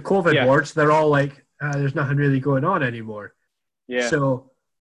in the COVID wards, they're all like, "There's nothing really going on anymore." Yeah. So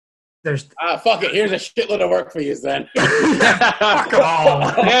there's fuck it. Here's a shitload of work for you, then. Fuck all.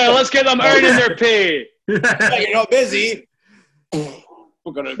 Yeah, let's get them earning their pay. You're not busy.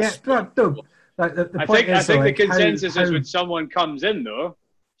 We're gonna. Like I think the consensus is when someone comes in, though,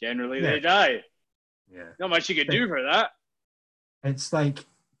 generally they die. Yeah. Not much you can do for that. It's like,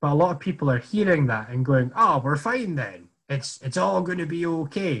 but a lot of people are hearing that and going, "Oh, we're fine then. It's all going to be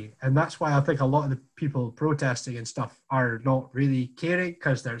okay." And that's why I think a lot of the people protesting and stuff are not really caring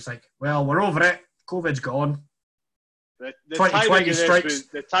because there's like, "Well, we're over it. COVID's gone." The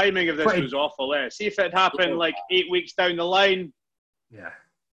timing of this was awful. See if it happened like 8 weeks down the line.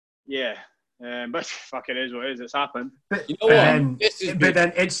 Yeah. But fuck, it is what it is. It's happened. But then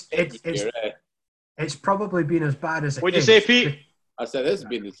it's probably been as bad as it is. What'd you say, Pete? I said this has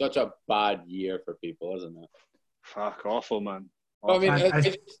been such a bad year for people, isn't it? Fuck, awful, man. Awful. I mean,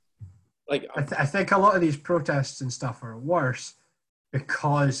 I think a lot of these protests and stuff are worse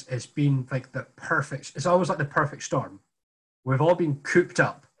because it's been like the perfect. It's always like the perfect storm. We've all been cooped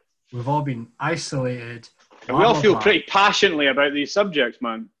up. We've all been isolated. And we all feel blah. pretty passionately about these subjects,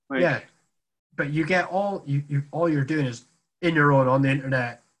 man. Like, Yeah, but you get all you're doing is in your own on the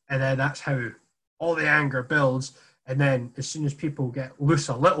internet, and then that's how all the anger builds. And then as soon as people get loose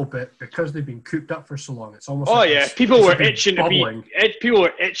a little bit because they've been cooped up for so long, it's almost oh like yeah, this, people it's a were big itching bubbling. people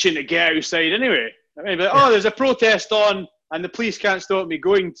were itching to get outside anyway. I mean, but, oh, there's a protest on, and the police can't stop me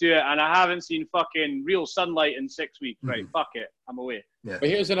going to it, and I haven't seen fucking real sunlight in 6 weeks. Right, fuck it, I'm away. Yeah. But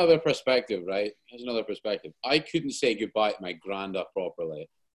here's another perspective, right? Here's another perspective. I couldn't say goodbye to my granda properly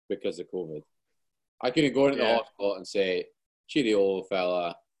because of COVID. I couldn't go into the hospital and say, cheerio,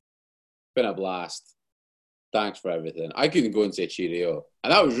 fella, been a blast. Thanks for everything. I couldn't go and say cheerio.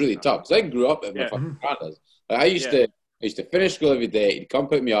 And that was really tough because I grew up at my fucking granda's. Like, I used to finish school every day. He'd come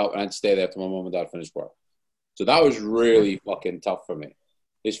pick me up and I'd stay there till my mum and dad finished work. So that was really fucking tough for me.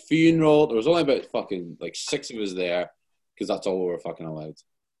 His funeral, there was only about fucking like 6 of us there because that's all we were fucking allowed.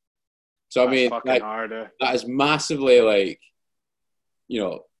 So, I mean, like, that is massively like, you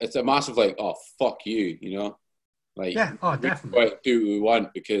know, it's a massive like, oh, fuck you, you know? Like, yeah, oh, definitely. We do what we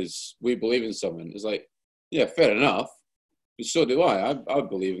want because we believe in someone. It's like, yeah, fair enough. But so do I. I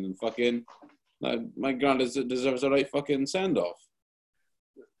believe in fucking, my granddad deserves a right fucking send-off.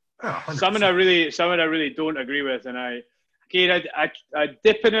 Oh, someone I really don't agree with, and I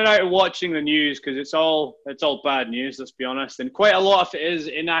dip in and out of watching the news because it's all bad news. Let's be honest, and quite a lot of it is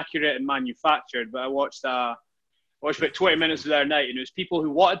inaccurate and manufactured. But I watched about 20 minutes the other night, and it was people who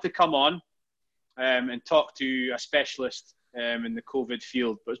wanted to come on and talk to a specialist in the COVID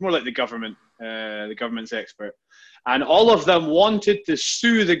field, but it's more like the government's expert, and all of them wanted to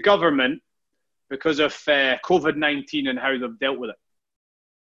sue the government because of COVID-19 and how they've dealt with it.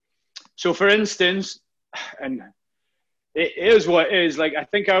 So, for instance, and it is what it is. Like, I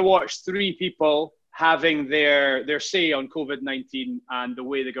think I watched 3 people having their say on COVID-19 and the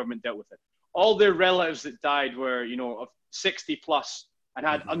way the government dealt with it. All their relatives that died were, you know, of 60 plus and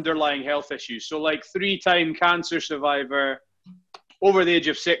had underlying health issues. So, like, 3-time cancer survivor over the age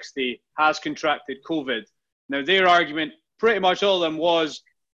of 60 has contracted COVID. Now, their argument, pretty much all of them, was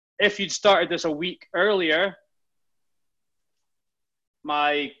if you'd started this a week earlier,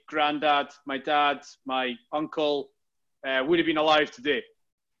 my granddad, my dad, my uncle would have been alive today.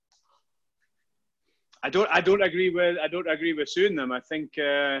 I don't agree with suing them. I think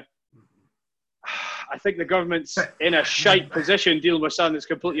the government's in a shite position dealing with something that's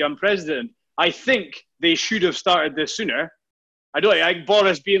completely unprecedented. I think they should have started this sooner. I don't like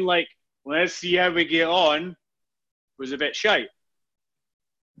Boris being like, let's see how we get on, was a bit shite.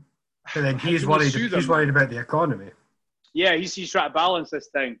 But then he's worried about the economy. Yeah, he's trying to balance this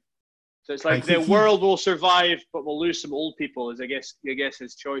thing. So it's like the world will survive, but we'll lose some old people. Is I guess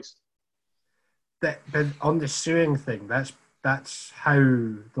his choice. But on the suing thing, that's how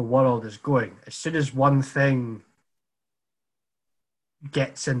the world is going. As soon as one thing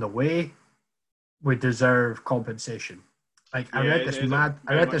gets in the way, we deserve compensation. Like, I read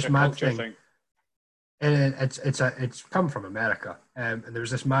this mad thing. And it's come from America. And there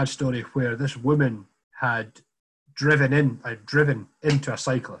was this mad story where this woman had driven into a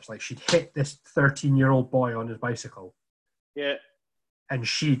cyclist. Like, she'd hit this 13-year-old boy on his bicycle. Yeah. And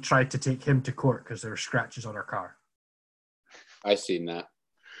she tried to take him to court because there were scratches on her car. I seen that.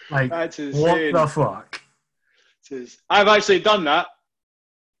 Like, what the fuck? I've actually done that.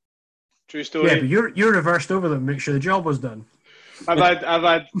 True story. Yeah, but you're reversed over them to make sure the job was done. I've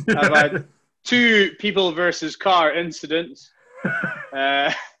had 2 people versus car incidents.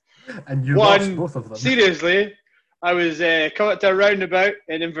 And you lost both of them. Seriously, I was coming to a roundabout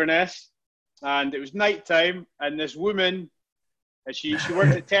in Inverness, and it was night time, and this woman, she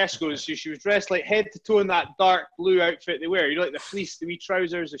worked at Tesco's, so she was dressed like head to toe in that dark blue outfit they wear. You know, like the fleece, the wee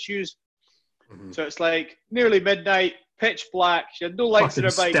trousers, the shoes. Mm-hmm. So it's like nearly midnight, pitch black. She had no lights in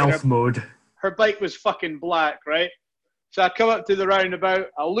her bike. Stealth mode. Her bike was fucking black, right? So I come up to the roundabout.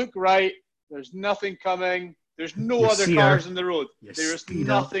 I look right. There's nothing coming. There's no other cars on the road. There's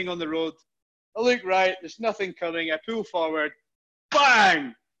nothing on the road. I look right. There's nothing coming. I pull forward.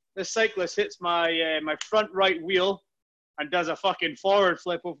 Bang! The cyclist hits my my front right wheel and does a fucking forward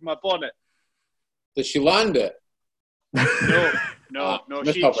flip over my bonnet. Did she land it? No.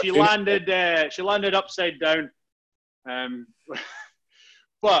 She landed upside down.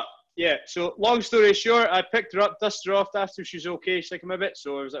 But yeah. So long story short, I picked her up, dusted her off, asked her if she's okay. She's like, I'm a bit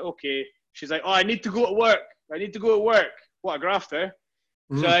sore. I was like, okay. She's like, oh, I need to go to work. What a grafter.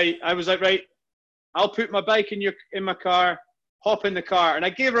 So I was like, right, I'll put my bike in my car, hop in the car, and I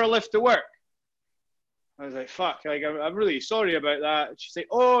gave her a lift to work. I was like, fuck, like, I'm really sorry about that. She's like,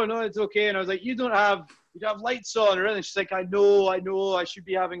 oh, no, it's okay. And I was like, you don't have lights on or anything. She's like, I know, I should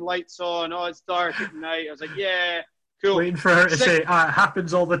be having lights on. Oh, it's dark at night. I was like, yeah, cool. Waiting for her to say, it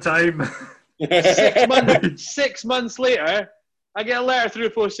happens all the time. 6 months later, I get a letter through the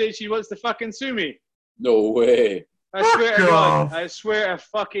post saying she wants to fucking sue me. No way. I swear to God. I swear to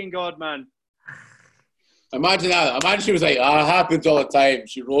fucking God, man. Imagine that. Imagine she was like, it happens all the time.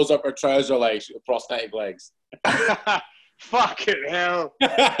 She rolls up her trouser legs, prosthetic legs. Fucking hell.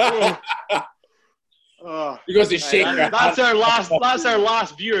 Oh. He goes to shake her that's our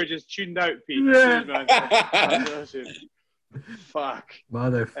last viewer just tuned out, Pete. Yeah. Fuck.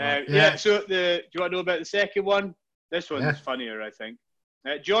 Motherfucker. Yeah, so do you want to know about the second one? This one's funnier, I think.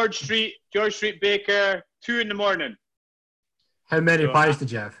 George Street Baker, 2 a.m. How many pies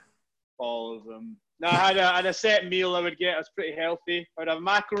did you have? All of them. No, I had a set meal I would get. I was pretty healthy. I'd have a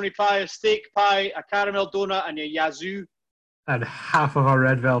macaroni pie, a steak pie, a caramel donut, and a yazoo. And half of a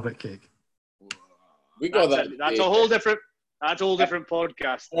red velvet cake. We got that. That's a whole different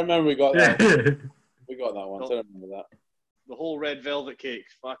podcast. I remember we got that. We got that one. I remember that. The whole red velvet cake.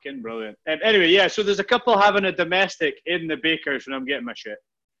 Fucking brilliant. Anyway, yeah, so there's a couple having a domestic in the Bakers when I'm getting my shit.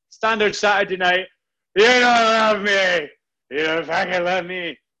 Standard Saturday night. You don't love me. You don't fucking love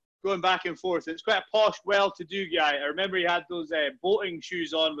me. Going back and forth. It's quite a posh, well-to-do guy. I remember he had those boating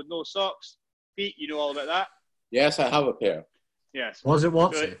shoes on with no socks. Pete, you know all about that? Yes, I have a pair. Yes. Was it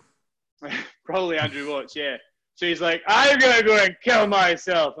Watsy? Probably Andrew Watts, yeah. So he's like, I'm going to go and kill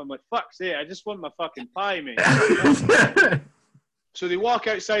myself. I'm like, fuck's sake, I just want my fucking pie, mate. So they walk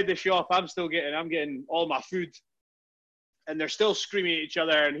outside the shop. I'm getting all my food. And they're still screaming at each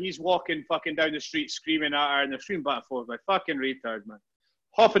other. And he's walking fucking down the street screaming at her. And they're screaming back and forth like, fucking retard, man.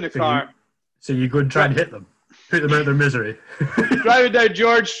 Hop in the car. So you go and try and hit them. Put them out of their misery. Driving down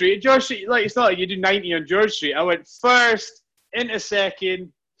George Street. George Street, like, it's not like you do 90 on George Street. I went first, into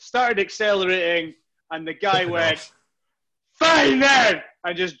second, started accelerating, and the guy went, fine then!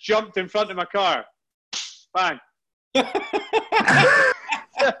 I just jumped in front of my car. Bang.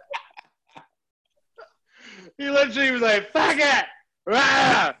 He literally was like, fuck it!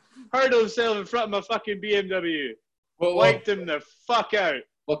 Rah! Hurled himself in front of my fucking BMW. Wiped him the fuck out.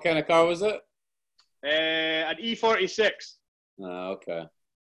 What kind of car was it? An E46. Oh, okay.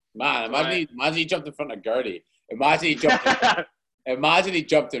 Man, imagine he jumped in front of Gertie. Imagine he jumped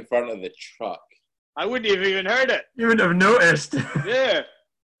in front of the truck. I wouldn't have even heard it. You wouldn't have noticed. Yeah.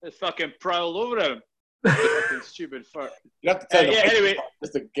 Just fucking prowled over him. Fucking stupid fuck. You have to tell him anyway,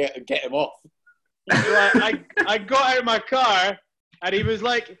 just to get him off. So I got out of my car and he was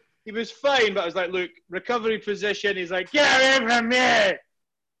fine, but I was like, look, recovery position. He's like, get away from me. I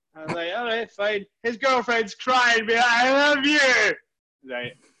was like, all right, fine. His girlfriend's crying, me, I love you.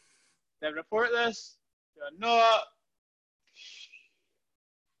 Right. Did I report this? No.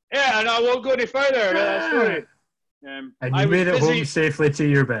 Yeah, and I won't go any further with that story. And you made it home safely to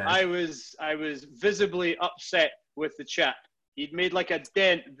your bed. I was visibly upset with the chap. He'd made like a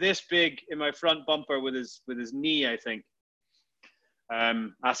dent this big in my front bumper with his knee, I think,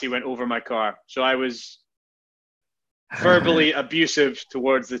 as he went over my car. So I was verbally abusive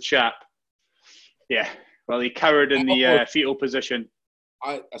towards the chap. Yeah, well, he cowered in the fetal position.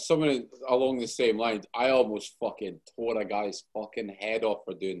 Someone along the same lines, I almost fucking tore a guy's fucking head off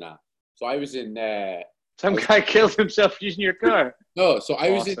for doing that. So I was in... Some guy killed himself using your car? No, so I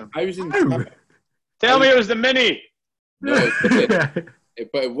was in... Tell me it was the Mini! No,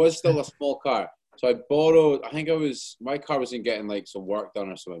 but it was still a small car. So I borrowed, my car was in getting like some work done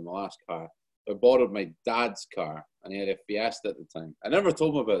or something, my last car. I borrowed my dad's car and he had a Fiesta at the time. I never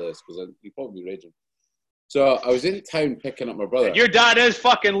told him about this because he'd probably be raging. So I was in town picking up my brother. And your dad is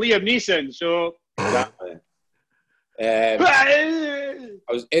fucking Liam Neeson, so... Exactly. I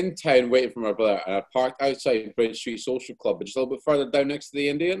was in town waiting for my brother and I parked outside Bridge Street Social Club, but just a little bit further down next to the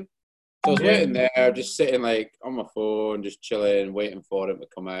Indian. So I was waiting there, just sitting like on my phone, just chilling, waiting for him to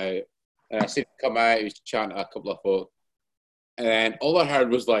come out. And I seen him come out, he was chatting to a couple of folk. And then all I heard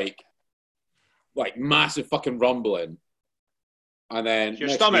was like massive fucking rumbling. And then... Your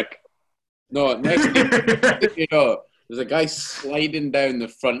stomach. Next thing you know, there's a guy sliding down the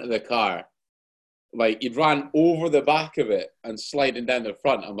front of the car. Like, he'd ran over the back of it and sliding down the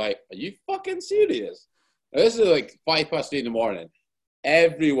front. I'm like, are you fucking serious? Now, this is like 3:05 in the morning.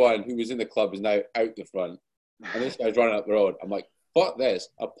 Everyone who was in the club is now out the front. And this guy's running up the road. I'm like, fuck this.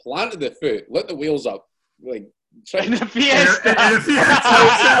 I planted the foot, lit the wheels up, like, in the Fiesta.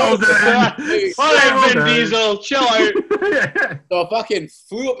 All right, Vin Diesel, chill out. So I fucking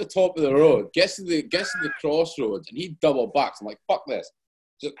flew up the top of the road, gets to the crossroads, and he double backs. I'm like, fuck this.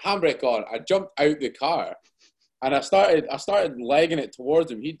 just handbrake on. I jumped out the car, and I started legging it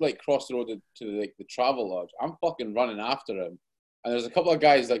towards him. He'd like crossed the road to like the travel lodge. I'm fucking running after him, and there's a couple of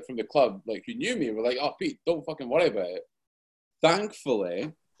guys like from the club like who knew me. Were like, "Oh, Pete, don't fucking worry about it."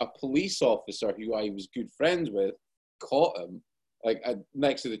 Thankfully, a police officer who I was good friends with caught him like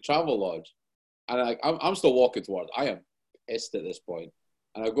next to the travel lodge, and I'm still walking towards. I am pissed at this point.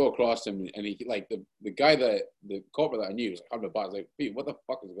 And I go across him, and he like the guy the corporate that I knew was like, "I'm back." I was like, "Pete, what the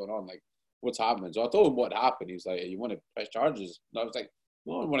fuck is going on? Like, what's happening?" So I told him what happened. He's like, "You want to press charges?" And I was like,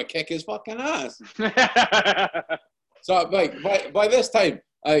 "No, I want to kick his fucking ass." So like by this time,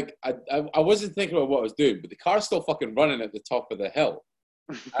 like I wasn't thinking about what I was doing, but the car's still fucking running at the top of the hill.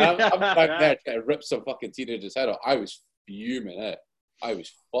 And I'm back there trying to rip some fucking teenager's head off. I was fuming. I was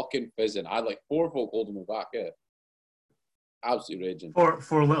fucking fizzing. I had like 4 folk holding me back. Absolutely raging.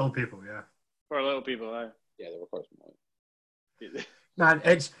 For little people, yeah. For little people, yeah, they were quite small. Man,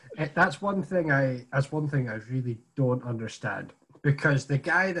 that's one thing I really don't understand, because the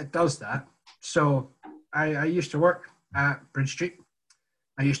guy that does that. So I used to work at Bridge Street.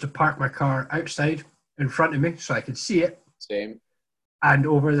 I used to park my car outside in front of me so I could see it. Same. And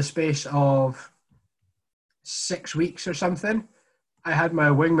over the space of 6 weeks or something, I had my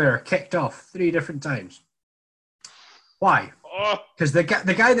wing mirror kicked off 3 different times. Why? Because the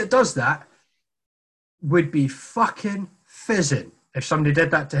guy that does that would be fucking fizzing if somebody did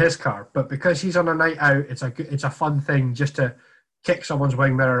that to his car. But because he's on a night out, it's a fun thing just to kick someone's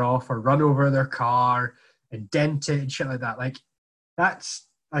wing mirror off or run over their car and dent it and shit like that. That's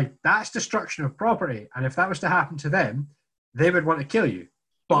destruction of property. And if that was to happen to them, they would want to kill you.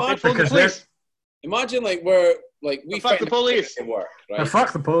 But because they're imagine like where like we fuck the police at work, right?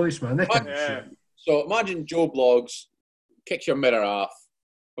 Fuck the police, man. They can shit. So imagine Joe Blogs kicks your mirror off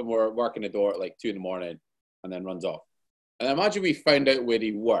when we're working the door at like 2 a.m. and then runs off. And imagine we found out where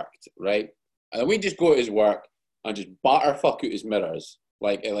he worked, right? And then we just go to his work and just batter fuck out his mirrors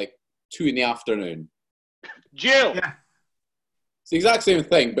like at like 2 p.m. Jail. Yeah. It's the exact same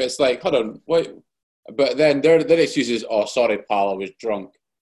thing, but it's like, hold on, wait. But then their excuse is, "Oh, sorry, pal, I was drunk."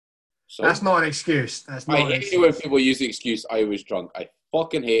 So that's not an excuse. That's not. I hate it when people use the excuse, "I was drunk." I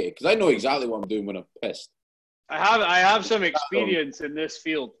fucking hate it because I know exactly what I'm doing when I'm pissed. I have some experience in this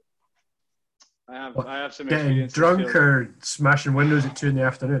field. I have some experience. Getting drunk or smashing windows at 2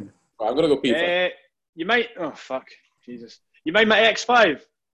 p.m. I'm gonna go pee. You might. Oh fuck, Jesus! You made my X5.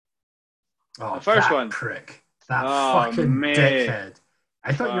 Oh, the first that one. Prick. That fucking dickhead.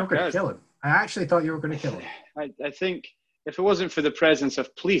 I thought you were going to kill him. I actually thought you were going to kill him. I think if it wasn't for the presence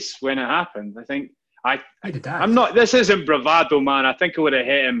of police when it happened, I think I'm not. This isn't bravado, man. I think I would have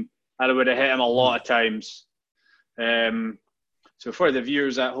hit him. I would have hit him a lot of times. So for the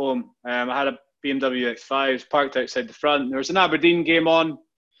viewers at home, I had a BMW X5 parked outside the front. There was an Aberdeen game on,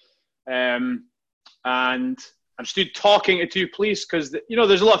 and I'm stood talking to 2 police because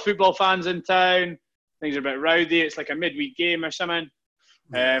there's a lot of football fans in town. Things are a bit rowdy. It's like a midweek game or something.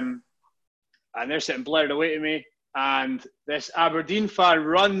 And they're sitting blared away to me. And this Aberdeen fan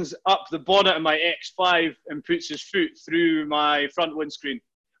runs up the bonnet of my X5 and puts his foot through my front windscreen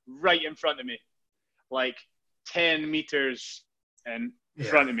right in front of me, like 10 meters in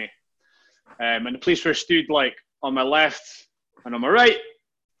front of me. And the police were stood like on my left and on my right.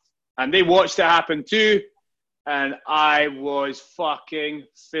 And they watched it happen too. And I was fucking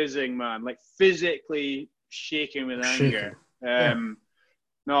fizzing, man, like physically shaking with anger.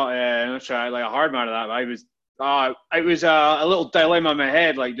 Not try like a hard man of that. But it was a little dilemma in my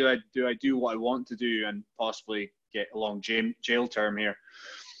head. Like, do I do what I want to do and possibly get a long jail term here?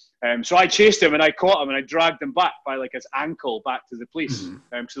 So I chased him and I caught him and I dragged him back by like his ankle back to the police. So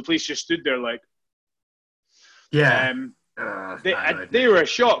the police just stood there like, they were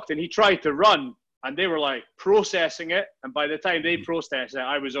shocked, and he tried to run. And they were like processing it. And by the time they processed it,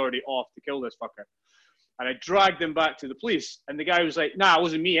 I was already off to kill this fucker. And I dragged him back to the police. And the guy was like, "Nah, it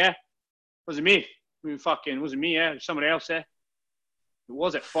wasn't me, It wasn't me. It wasn't me, Someone else, It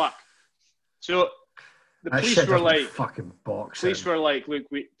was fuck." So the police were like, fucking box. Police were like, "Look,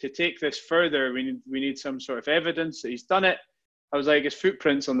 to take this further, we need some sort of evidence that he's done it." I was like, "His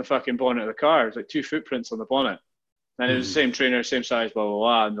footprints on the fucking bonnet of the car." It was like 2 footprints on the bonnet. And it was the same trainer, same size, blah, blah,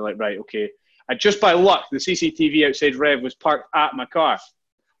 blah. And they're like, "Right, okay." And just by luck, the CCTV outside Rev was parked at my car.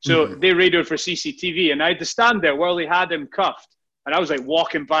 So they radioed for CCTV, and I had to stand there while they had him cuffed. And I was like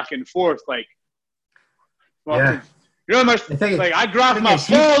walking back and forth, like, I grabbed my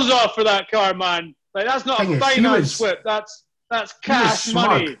balls off for that car, man. Like, that's not a finance slip. That's cash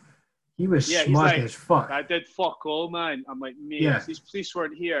money. He was smart as fuck. I did fuck all, man. I'm like, mate, these police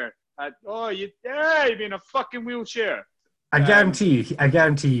weren't here. You'd be in a fucking wheelchair. I guarantee you,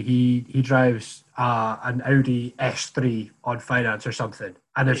 he drives an Audi S3 on finance or something.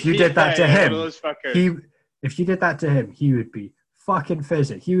 And if you did that to him, if you did that to him, he would be fucking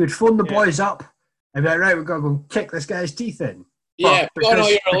fizzing. He would phone the boys up and be like, right, we're going to go kick this guy's teeth in. Yeah, put on all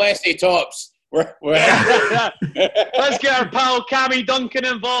your Leslie tops. Let's get our pal Cammy Duncan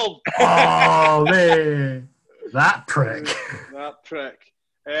involved. Oh, man. That prick.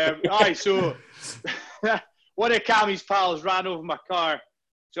 So one of Cammy's pals ran over my car.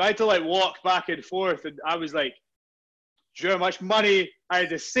 So I had to like walk back and forth, and I was like, do you know how much money I had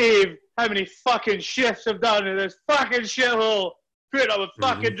to save? How many fucking shifts I've done in this fucking shithole? Putting up with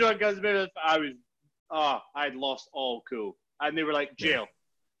fucking drunk husband. I'd lost all cool. And they were like, jail.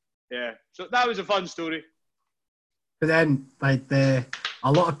 Yeah. So that was a fun story. But then, like, a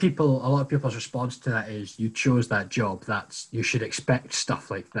lot of people's response to that is, you chose that job. You should expect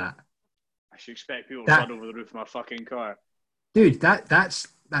stuff like that. I should expect people to run over the roof of my fucking car. Dude, that's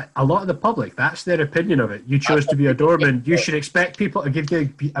a lot of the public, that's their opinion of it. You chose to be a doorman. You should expect people to give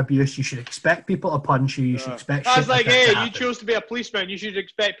you abuse. You should expect people to punch you. You should expect shit like that to happen. You chose to be a policeman. You should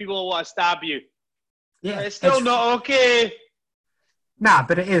expect people to want to stab you. Yeah, it's still not okay. Nah,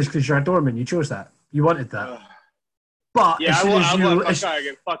 but it is, because you're a doorman. You chose that. You wanted that. But yeah, I want my car to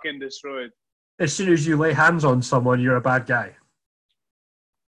get fucking destroyed. As soon as you lay hands on someone, you're a bad guy.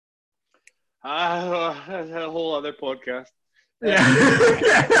 That's a whole other podcast. Yeah.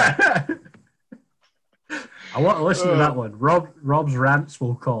 I want to listen to that one. Rob's rants,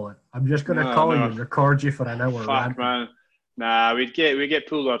 we'll call it. I'm just going to call you and record you for an hour. Fuck, man. Nah, we'd get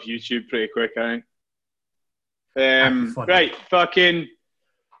pulled off YouTube pretty quick, I think. Right, fucking.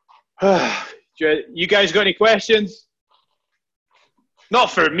 You guys got any questions? Not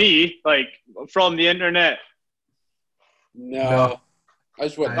for me, like from the internet. No.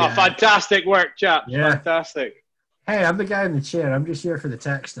 Fantastic work, chaps. Yeah. Fantastic. Hey, I'm the guy in the chair. I'm just here for the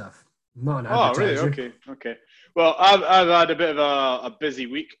tech stuff. I'm not an advertiser. Oh, really? Okay. Well, I've had a bit of a busy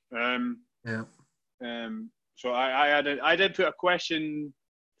week. Yeah. So I did put a question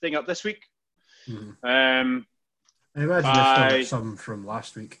thing up this week. Mm-hmm. I imagine there's some from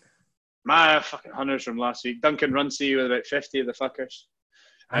last week. My fucking hundreds from last week. Duncan Runcie with about 50 of the fuckers.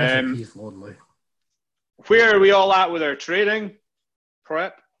 I think he's lonely. Where are we all at with our trading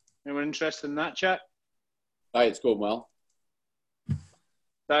prep? Anyone interested in that chat? It's going well.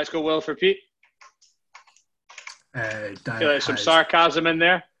 That's going well for Pete. Feel like some sarcasm in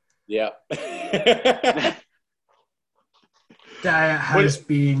there. Yeah. Diet has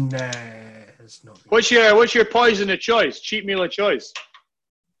been. Has not What's been. your poison of choice? Cheat meal of choice.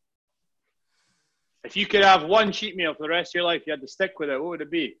 If you could have one cheat meal for the rest of your life, you had to stick with it. What would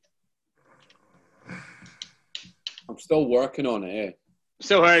it be? I'm still working on it. Eh?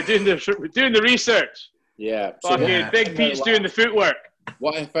 So doing the research. Yeah. Big Pete's doing the footwork.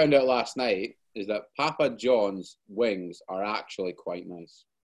 What I found out last night is that Papa John's wings are actually quite nice.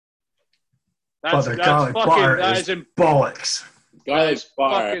 That's garlic butter is bollocks. Garlic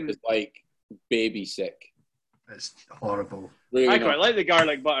butter is like baby sick. It's horrible. Really I quite like the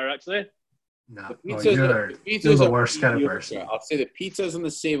garlic butter, actually. No, you're the worst kind of person. I'll say the pizza's on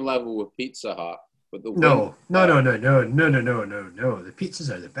the same level with Pizza Hut. But the no. The pizzas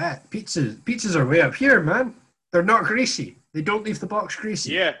are the best. Pizzas are way up here, man. They're not greasy. They don't leave the box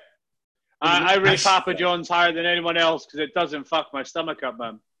greasy. Yeah. I rate Papa John's higher than anyone else because it doesn't fuck my stomach up,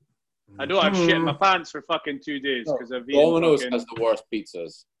 man. I don't have shit in my pants for fucking 2 days because I've eaten Domino's has the worst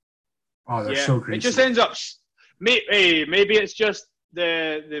pizzas. Oh, they're so greasy. It just ends up... Maybe it's just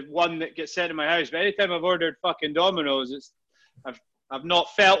the one that gets sent to my house, but anytime I've ordered fucking Domino's, I've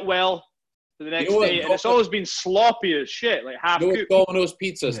not felt well for the next day, and it's always been sloppy as shit, like half cooked. Domino's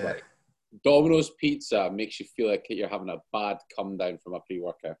pizza's like Domino's pizza makes you feel like you're having a bad come down from a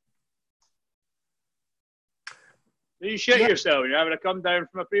pre-workout. You shit yourself. You're having a come down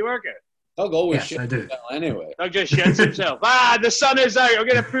from a pre-workout. Doug always shits himself anyway. Doug just shits himself. The sun is out. I'm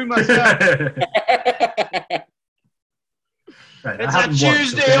going to poo myself. Right, it's a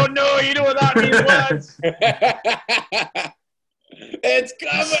Tuesday. Oh no, you know what that means, lads. It's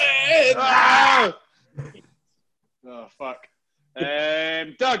coming. Oh fuck.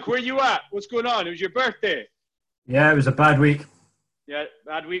 Doug, where you at? What's going on? It was your birthday. Yeah, it was a bad week. Yeah,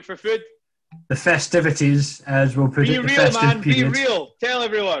 bad week for food. The festivities, as we'll put it. Be real, man. Period. Be real. Tell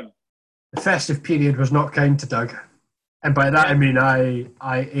everyone. The festive period was not kind to Doug, and by that I mean I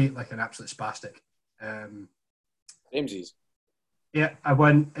ate like an absolute spastic. Namesies. Yeah, I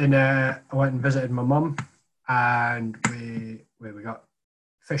went and visited my mum, and we got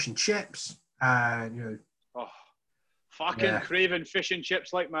fish and chips, and craving fish and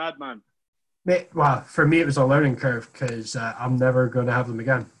chips like mad, man. Mate, well, for me, it was a learning curve because I'm never going to have them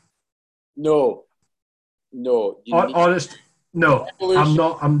again. No. You need Honest, no, I'm evolution.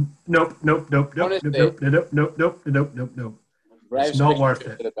 not. Nope. Honestly, It's not worth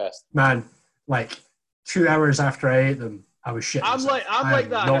for it, the best. man. Like 2 hours after I ate them, I was shitting I'm myself. like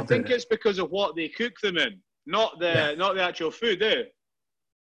that, and I think it. it's because of what they cook them in, not the actual food, eh?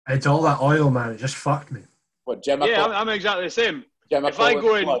 It's all that oil, man. It just fucked me. What, Gemma? Yeah, I'm exactly the same. Gemma If I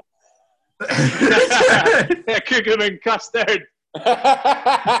go in, cook them in custard.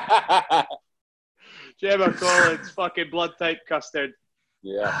 Gemma Collins, fucking blood type custard.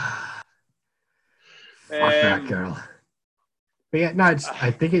 Yeah. Fuck that girl. But yeah, no,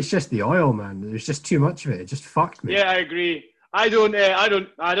 I think it's just the oil, man. There's just too much of it. It just fucked me. Yeah, I agree. I don't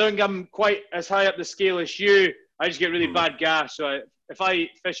think I'm quite as high up the scale as you. I just get really bad gas. So if I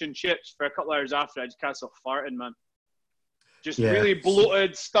eat fish and chips for a couple hours after, I just can't stop farting, man. Just really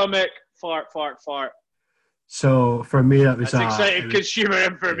bloated stomach, fart. So for me, that was that's exciting consumer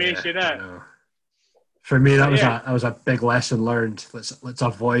information, eh? For me, that was a big lesson learned. Let's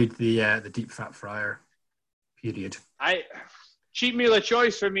avoid the deep fat fryer. Period. Cheat meal of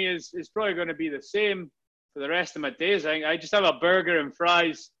choice for me is probably going to be the same for the rest of my days. I think I just have a burger and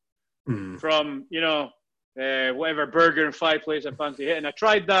fries from whatever burger and fry place I fancy hitting. I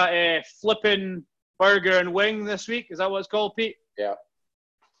tried that flipping burger and wing this week. Is that what it's called, Pete? Yeah.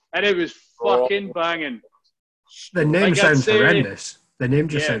 And it was fucking banging. The name sounds horrendous. The name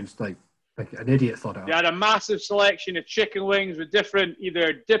just sounds like an idiot thought of it. They had a massive selection of chicken wings with different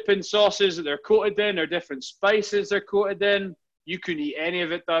either dipping sauces that they're coated in or different spices they're coated in. You couldn't eat any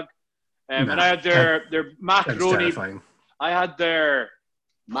of it, Doug. And I had their macaroni. I had their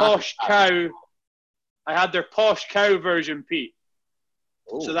posh cow. I had their posh cow version, Pete.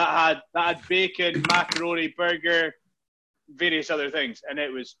 Ooh. So that had bacon, macaroni, burger, various other things, and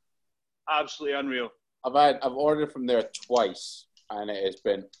it was absolutely unreal. I've ordered from there twice, and it has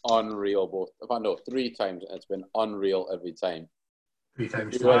been unreal. Three times, and it's been unreal every time. 3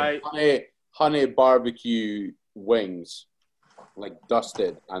 times. Honey barbecue wings, like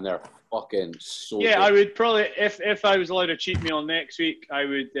dusted, and they're fucking so good. I would probably, if I was allowed a cheat meal next week,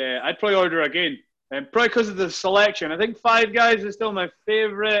 I'd probably order again. And probably because of the selection. I think Five Guys is still my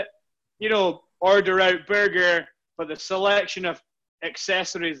favorite, order out burger, but the selection of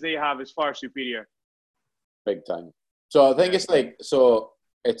accessories they have is far superior. Big time. So I think it's like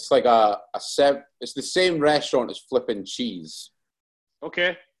it's the same restaurant as Flippin' Cheese.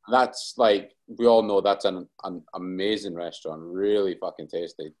 Okay. That's like, we all know that's an amazing restaurant. Really fucking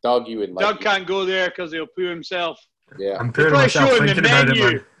tasty. Doug, you would like Doug can't go there because he'll poo himself. Yeah. I'm pooing myself thinking about it,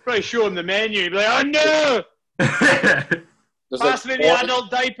 man. Probably show him the menu. He'd be like, oh no! Pass me the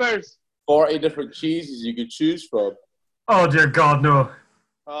adult diapers. 40 different cheeses you could choose from. Oh dear God, no.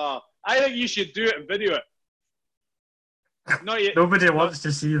 Oh, I think you should do it and video it. Nobody wants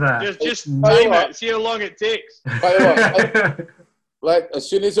to see that. Just time it. See how long it takes. By the way, as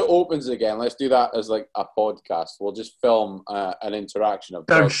soon as it opens again, let's do that as like a podcast. We'll just film an interaction of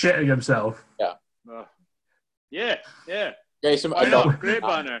Doug shitting himself. Yeah. Yeah. Okay, great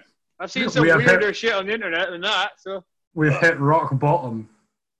banner. I've seen some weirder shit on the internet than that. So we've hit rock bottom.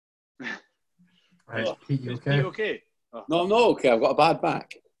 Right, Pete, you okay? You okay? Oh. No, I'm not okay. I've got a bad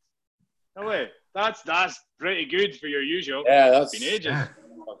back. No way. That's pretty good for your usual. Yeah, that's been ages. Yeah.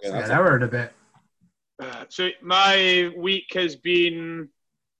 Okay, that's an hour and a bit. So my week has been.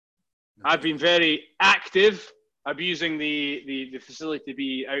 I've been very active. I'm using the facility to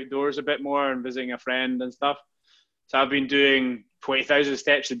be outdoors a bit more and visiting a friend and stuff. So I've been doing 20,000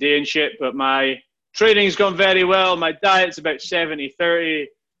 steps a day and shit, but my training's gone very well. My diet's about 70-30.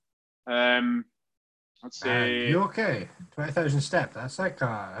 Let's say. You okay? 20,000 steps. That's like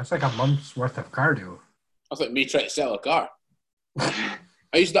a month's worth of cardio. That's like me trying to sell a car.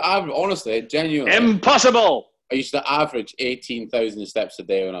 I used to average, honestly, genuinely. Impossible! I used to average 18,000 steps a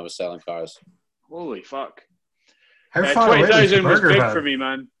day when I was selling cars. Holy fuck. How far 20,000 was big van? For me,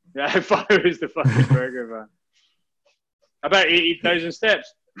 man. Yeah, how far was the fucking burger van? About 80,000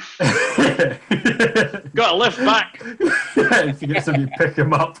 steps. Got a lift back. If you get somebody pick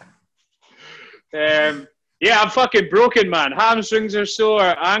him up. I'm fucking broken, man. Hamstrings are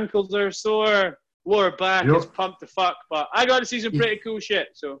sore, ankles are sore, lower back is pumped to fuck. But I got to see some pretty cool shit.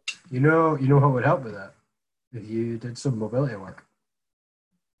 So you know what would help with that? If you did some mobility work.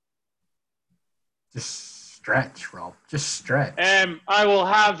 Just stretch, Rob. Just stretch. I will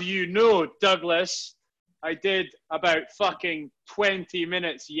have you know, Douglas, I did about fucking 20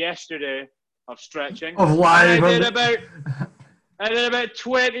 minutes yesterday of stretching. Of lying. I did about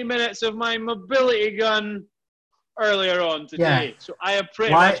 20 minutes of my mobility gun earlier on today. Yeah. So I am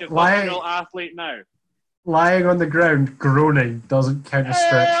pretty much a functional athlete now. Lying on the ground, groaning doesn't count as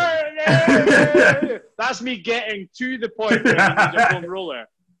stretching. That's me getting to the point where I can use a foam roller.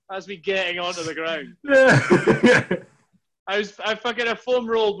 That's me getting onto the ground. I fucking foam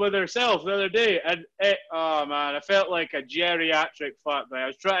rolled with herself the other day, and oh man, I felt like a geriatric fuck. I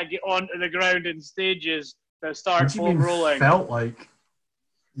was trying to get onto the ground in stages to start What do you foam mean rolling. felt like?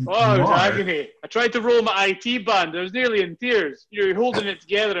 Oh, it was agony. I tried to roll my IT band. I was nearly in tears. You're holding it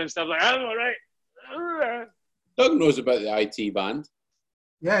together and stuff like, I'm all right. Doug knows about the IT band.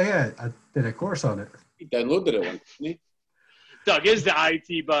 Yeah. I did a course on it. He downloaded it once, didn't he? Doug is the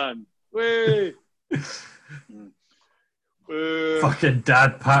IT band. Wait. Fucking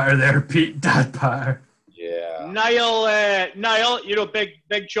dad patter there, Pete. Dad patter. Yeah. Niall, you know,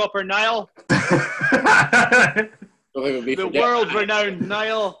 big chopper Niall. The world-renowned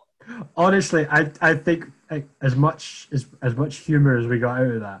Niall. Honestly, I think as much humor as we got out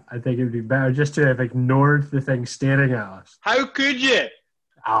of that, I think it would be better just to have ignored the thing staring at us. How could you?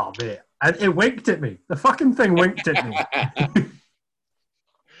 Oh, mate. It winked at me. The fucking thing winked at me.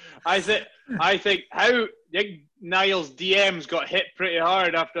 I think Niall's DMs got hit pretty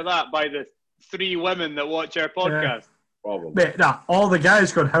hard after that by the 3 women that watch our podcast. Yeah. Probably. Mate, all the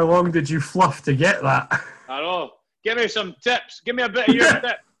guys going, how long did you fluff to get that? I know. Give me some tips. Give me a bit of your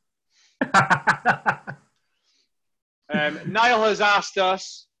tip. Niall has asked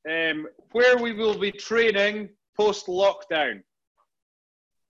us where we will be training post-lockdown,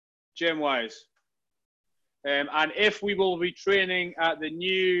 gym-wise. And if we will be training at the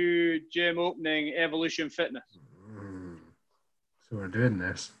new gym opening, Evolution Fitness. So we're doing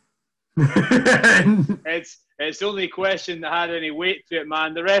this. It's the only question that had any weight to it,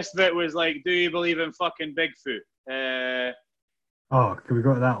 man. The rest of it was like, do you believe in fucking Bigfoot? Oh, can we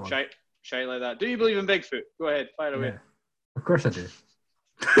go to that one? Shite like that. Do you believe in Bigfoot? Go ahead, fire away. Yeah. Of course I do.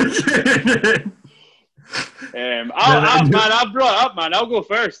 I've brought it up, man. I'll go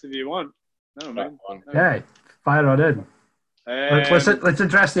first if you want. I don't mind. Yeah, fire on in. Let's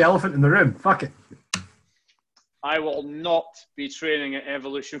address the elephant in the room. Fuck it. I will not be training at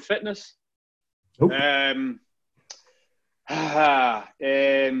Evolution Fitness. Nope. I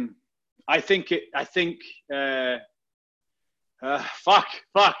think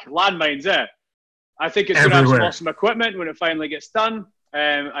landmines. I think it's going to have awesome equipment when it finally gets done.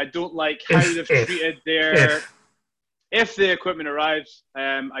 I don't like how they've treated their. If the equipment arrives,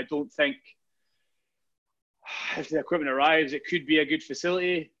 I don't think. If the equipment arrives, it could be a good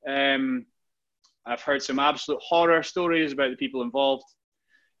facility. I've heard some absolute horror stories about the people involved.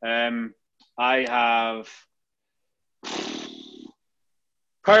 I have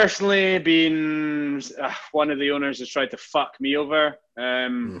personally been one of the owners has tried to fuck me over.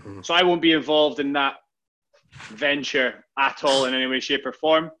 So I won't be involved in that venture at all in any way, shape or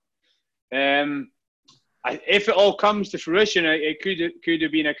form. If it all comes to fruition, it could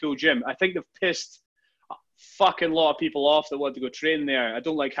have been a cool gym. I think they've pissed a fucking lot of people off that want to go train there. I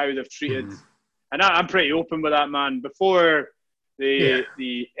don't like how they've treated, and I'm pretty open with that, man. Before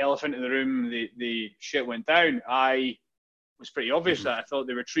the elephant in the room, the shit went down, I was pretty obvious that I thought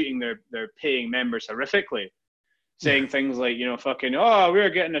they were treating their paying members horrifically, saying things like, you know, fucking, oh, we're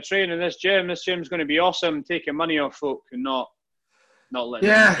getting a train in this gym's going to be awesome, taking money off folk and not letting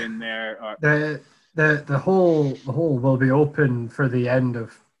them in there. Or, the whole will be open for the end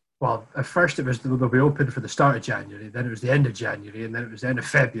of, well, at first it was they'll be open for the start of January, then it was the end of January, and then it was the end of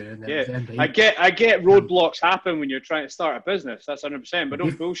February, and then it was the end of April. I get roadblocks happen when you're trying to start a business. That's 100%. But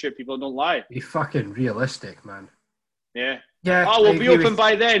don't bullshit people. Don't lie. Be fucking realistic, man. Yeah. Yeah. Oh, we'll be open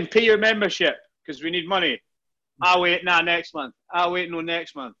by then. Pay your membership because we need money. I'll wait. Next month. I'll wait. No,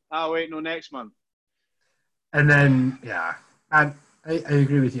 next month. I'll wait. No, next month. And then, I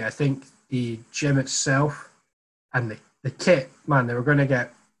agree with you. I think the gym itself and the kit, man, they were going to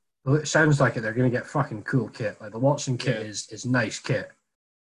get. It sounds like it. They're going to get fucking cool kit. Like the Watson kit is nice kit,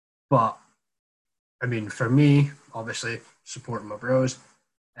 but I mean, for me, obviously supporting my bros,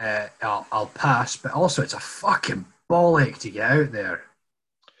 I'll pass. But also, it's a fucking ball ache to get out there.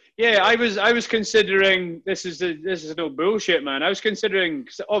 Yeah, I was considering this is no bullshit, man. I was considering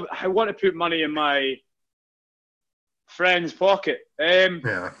I want to put money in my friend's pocket. And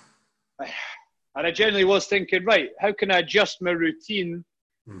I generally was thinking, right, how can I adjust my routine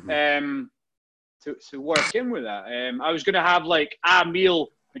to work in with that? I was going to have like a meal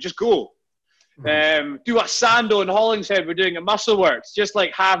and just go. Do a Sando in Hollingshead. We're doing a muscle works. Just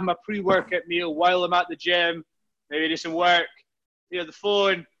like have my pre-workout meal while I'm at the gym. Maybe do some work. The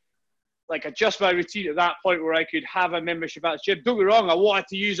phone. Like adjust my routine at that point where I could have a membership at the gym. Don't get me wrong. I wanted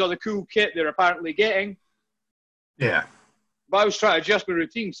to use all the cool kit they're apparently getting. Yeah. But I was trying to adjust my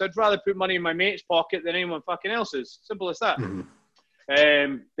routine, because I'd rather put money in my mate's pocket than anyone fucking else's. Simple as that.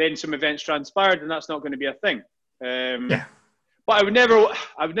 Mm-hmm. Then some events transpired, and that's not going to be a thing. Yeah. But I would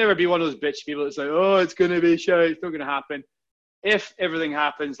never be one of those bitch people that's like, oh, it's going to be shit, it's not going to happen. If everything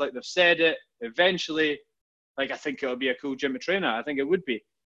happens like they've said it, eventually, like, I think it'll be a cool gym to train at. I think it would be.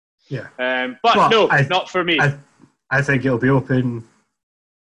 Yeah. But well, no, not for me. I think it'll be open.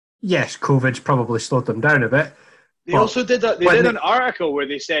 Yes, COVID's probably slowed them down a bit. They also did that. They did an article where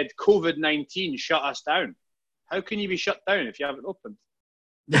they said COVID-19 shut us down. How can you be shut down if you haven't opened?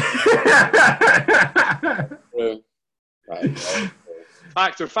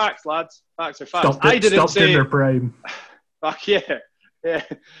 Facts are facts, lads. Facts are facts. I didn't say in their prime. Fuck yeah.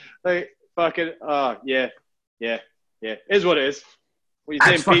 Like fucking. Yeah. Is what it is. What are you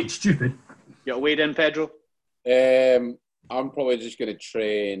saying, fucking Pete? Stupid. You got weighed in, Pedro? I'm probably just going to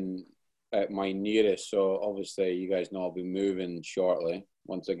train at my nearest. So obviously, you guys know I'll be moving shortly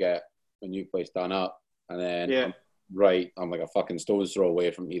once I get a new place done up, and then I'm like a fucking stone's throw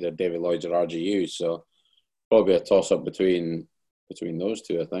away from either David Lloyd's or RGU. So probably a toss up between those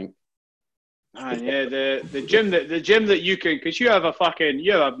two, I think. Yeah, the gym that you can, because you have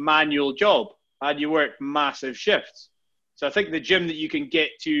a manual job and you work massive shifts. So I think the gym that you can get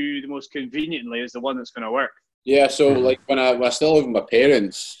to the most conveniently is the one that's going to work. Yeah, so like when I still lived with my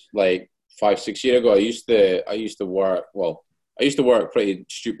parents, like 5-6 years ago, I used to work pretty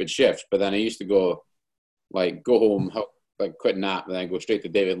stupid shifts, but then I used to go home, like quit nap, and then go straight to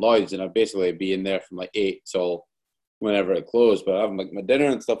David Lloyd's, and I'd basically be in there from like 8 till whenever it closed. But I have like my dinner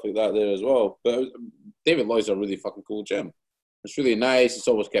and stuff like that there as well. But David Lloyd's a really fucking cool gym. It's really nice. It's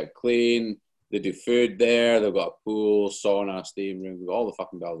always kept clean. They do food there. They've got a pool, sauna, steam room. They've got all the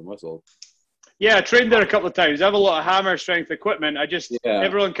fucking bells and whistles. Yeah, I trained there a couple of times. I have a lot of hammer strength equipment.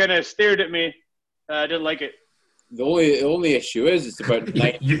 Everyone kind of stared at me. I didn't like it. The only issue is it's about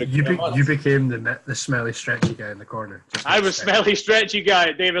you became the smelly, stretchy guy in the corner. I was smelly, stretchy guy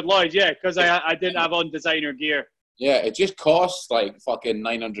at David Lloyd, yeah, because I didn't have on designer gear. Yeah, it just costs like fucking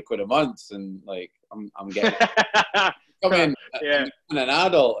 900 quid a month, and like I'm getting I'm an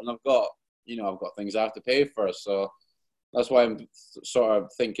adult, and I've got things I have to pay for, so that's why I'm sort of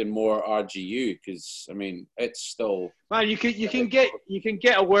thinking more RGU, because I mean it's still, man, you can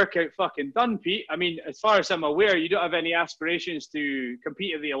get a workout fucking done, Pete. I mean, as far as I'm aware, you don't have any aspirations to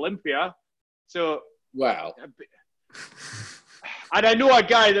compete at the Olympia, so well. And I know a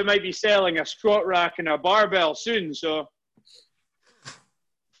guy that might be selling a squat rack and a barbell soon, so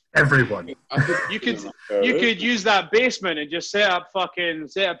everyone. You could use that basement and just set up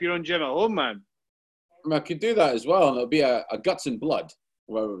your own gym at home, man. I mean, I could do that as well, and it'll be a Guts and Blood,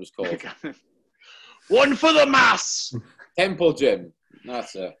 whatever it was called. One for the mass. Temple Gym.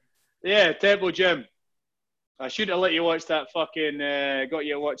 That's it. Yeah, Temple Gym. I should have let you watch that fucking, got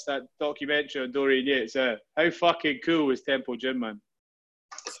you to watch that documentary on Dorian Yates. How fucking cool was Temple Gym, man?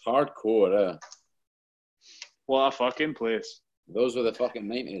 It's hardcore, What a fucking place. Those were the fucking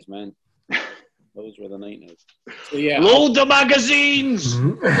 90s, man. Those were the 90s. So, yeah, load the magazines!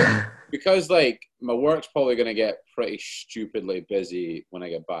 Because, like, my work's probably going to get pretty stupidly busy when I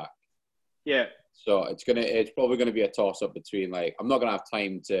get back. Yeah. So it's probably going to be a toss-up between, like, I'm not going to have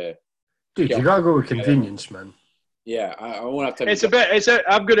time to... Dude, you got to go with convenience, man. Yeah, I won't have time.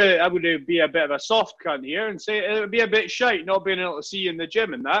 I'm gonna be a bit of a soft cunt here and say it would be a bit shite not being able to see you in the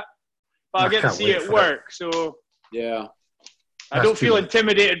gym and that. But I get to see it work, so... Yeah. I don't feel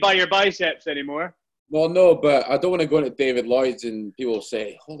intimidated by your biceps anymore. Well, no, but I don't want to go into David Lloyd's and people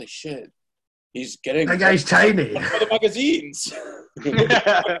say, holy shit, he's getting... That guy's tiny. For the magazines.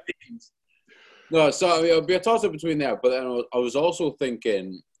 No, so it'll be a toss-up between there. But then I was also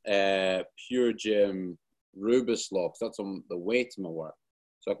thinking Pure Gym, Rubislaw, because that's on the way to my work.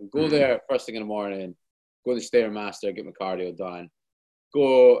 So I can go there first thing in the morning, go to the Stairmaster, get my cardio done,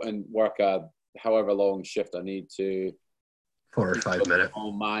 go and work a however long shift I need to. 4 or 5 minutes.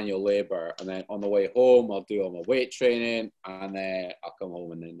 On manual labor, and then on the way home, I'll do all my weight training, and then I'll come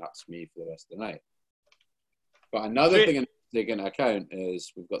home, and then that's me for the rest of the night. But another thing I'm taking into account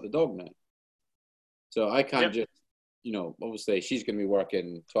is we've got the dog now. So I can't just, obviously she's going to be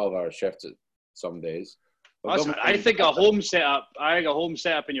working 12-hour shifts at some days. I think a home setup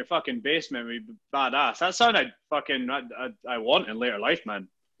in your fucking basement would be badass. That's something I want in later life, man.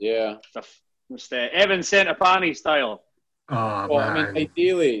 Yeah. It's the Evan Centopani style. Oh, well, man. I mean,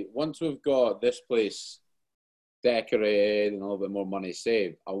 ideally, once we've got this place decorated and a little bit more money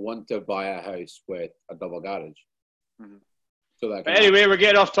saved, I want to buy a house with a double garage. Mm-hmm. So that anyway, we're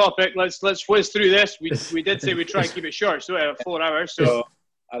getting off topic. Let's whiz through this. We did say we'd try and keep it short, so we have 4 hours. So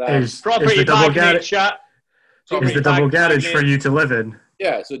is property the double magnate chat. gym is the double garage for you to live in.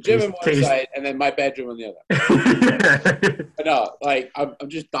 Yeah, so gym on one side and then my bedroom on the other. No, like I'm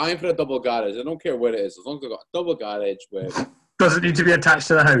just dying for a double garage. I don't care where it is, as long as I've got a double garage with. Doesn't need to be attached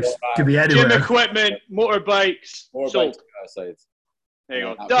to the house. Could be anywhere. Gym equipment, motorbikes, sold. Outside. There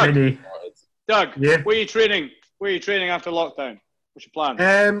you go. Doug, yeah. where are you training? Where are you training after lockdown? What's your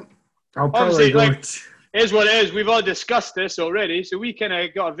plan? I'll probably go. Is what it is. We've all discussed this already, so we kind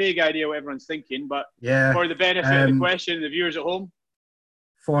of got a vague idea what everyone's thinking. But for the benefit of the question, the viewers at home.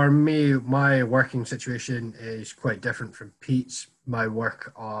 For me, my working situation is quite different from Pete's. My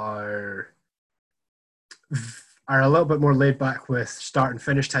work are a little bit more laid back with start and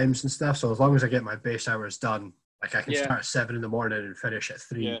finish times and stuff. So as long as I get my base hours done, like I can start at 7 in the morning and finish at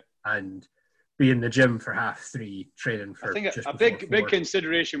 3 and be in the gym for 3:30 training for. I think a big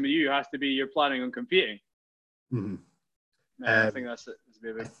consideration with you has to be you're planning on competing. Mm-hmm. I think that's a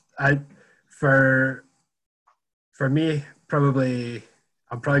big. For me, probably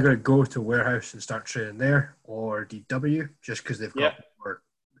I'm probably going to go to Warehouse and start training there, or DW, just because they've got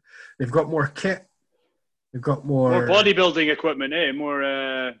more kit. They've got more bodybuilding equipment,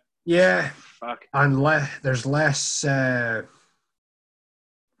 more. Fuck. And there's less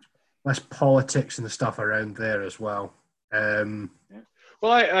politics and stuff around there as well. Well,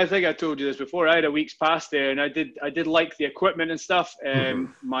 I think I told you this before. I had a week's pass there, and I did like the equipment and stuff.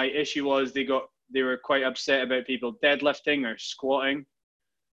 My issue was they were quite upset about people deadlifting or squatting,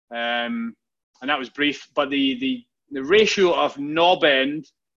 and that was brief. But the ratio of knob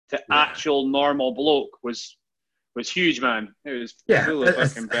end to actual normal bloke was huge, man. It was full of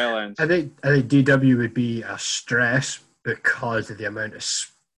fucking bell ends. I think DW would be a stress because of the amount of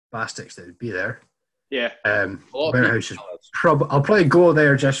spastics that would be there. Yeah. Warehouse is I'll probably go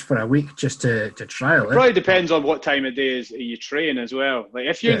there just for a week just to trial it. Probably depends on what time of day you train as well. Like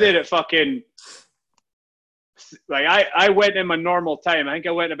if you're there at fucking like I went in my normal time. I think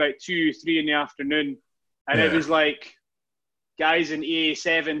I went about 2-3 in the afternoon, and it was like guys in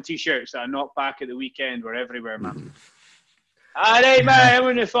EA7 t-shirts that I knocked back at the weekend were everywhere, man. All right, man, I'm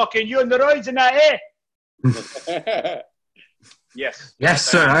on the fucking you on the roids and that, Yes. Yes,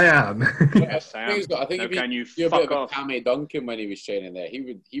 sir, I am. Yes, I am. I think can you fuck fuck off? off? Tammy Duncan when he was training there, he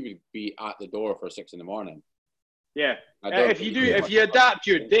would be at the door for 6 in the morning. Yeah. If you adapt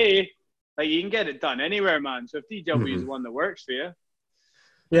your day, like you can get it done anywhere, man. So if DW is the one that works for you.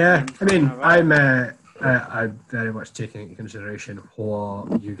 Yeah, I mean, I'm very much taking into consideration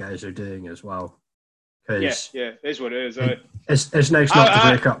what you guys are doing as well. Yeah, it is what it is. It's nice not to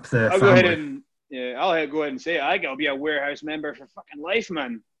break up the family. I'll go ahead and say it. I gotta be a Warehouse member for fucking life,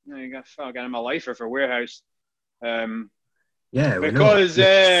 man. I'm a lifer for Warehouse. Because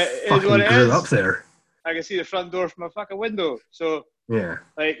it's what it is. Up there. I can see the front door from my fucking window. So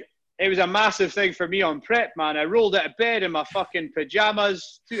like it was a massive thing for me on prep, man. I rolled out of bed in my fucking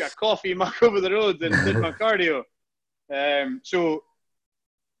pajamas, took a coffee mug over the road and did my cardio.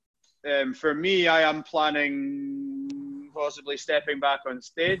 For me, I am planning possibly stepping back on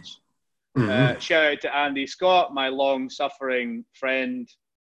stage. Shout out to Andy Scott, my long-suffering friend,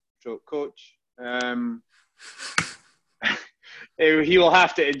 stroke coach. He will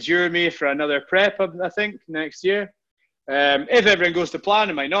have to endure me for another prep, I think, next year. If everything goes to plan,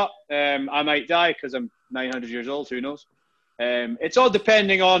 it might not. I might die because I'm 900 years old. Who knows? It's all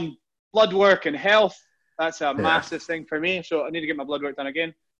depending on blood work and health. That's a massive thing for me. So I need to get my blood work done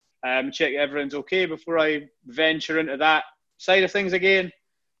again. Check everyone's okay before I venture into that side of things again.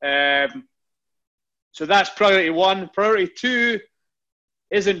 So that's priority 1. Priority 2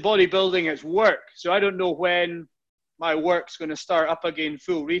 isn't bodybuilding, it's work. So I don't know when my work's going to start up again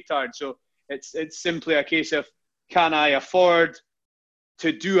full retard. So it's simply a case of, can I afford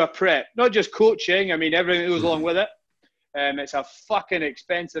to do a prep? Not just coaching. I mean, everything that goes along with it. It's a fucking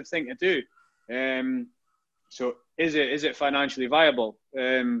expensive thing to do. So is it financially viable?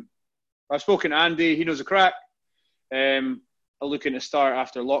 I've spoken to Andy. He knows the crack. I'm looking to start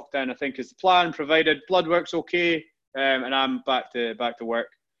after lockdown, I think, is the plan, provided blood work's okay, and I'm back to work.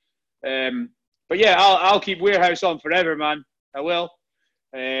 But yeah, I'll keep Warehouse on forever, man. I will.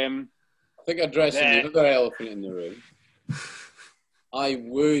 I think addressing the other elephant in the room, I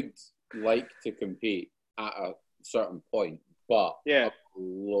would like to compete at a certain point, but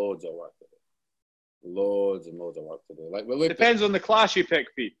loads of work to do. Loads and loads of work to do. Like depends on the class you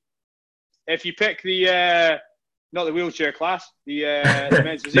pick, Pete. If you pick the not the wheelchair class, the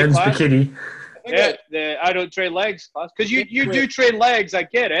men's physique class, bikini. The I don't train legs class, because you do train legs. I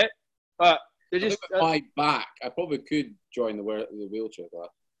get it, but they just my back. I probably could join the wheelchair class.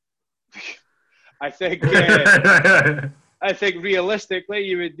 I think I think realistically,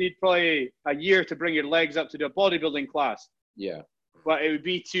 you would need probably a year to bring your legs up to do a bodybuilding class. Yeah. But it would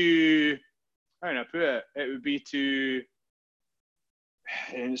be to, how do I put it? It would be to,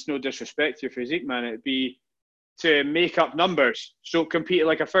 and it's no disrespect to your physique, man. It'd be to make up numbers. So compete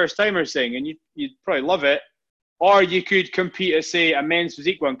like a first timer thing, and you'd probably love it. Or you could compete as, say, a men's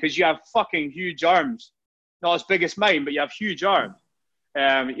physique one, because you have fucking huge arms. Not as big as mine, but you have huge arms.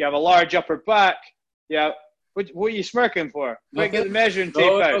 You have a large upper back. Yeah. What are you smirking for? Get the measuring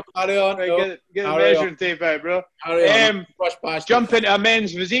tape out. Carry on. Get the measuring tape out, bro. Jump into a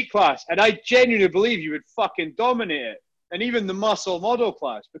men's physique class, and I genuinely believe you would fucking dominate it. And even the muscle model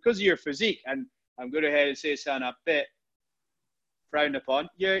class, because of your physique. And I'm going to go ahead and say something a bit frowned upon.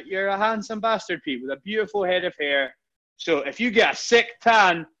 You're a handsome bastard, Pete, with a beautiful head of hair. So if you get a sick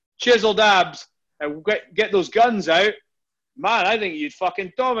tan, chiseled abs, and get those guns out, man, I think you'd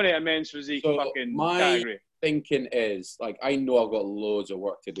fucking dominate a men's physique category. Thinking is, like, I know I've got loads of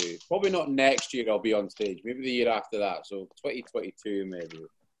work to do. Probably not next year I'll be on stage. Maybe the year after that. So 2022 maybe.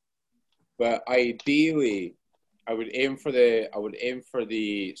 But ideally, I would aim for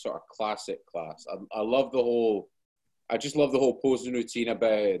the sort of classic class. I love the whole. I just love the whole posing routine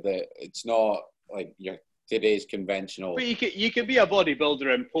about it, that it's not like your today's conventional. But you could be a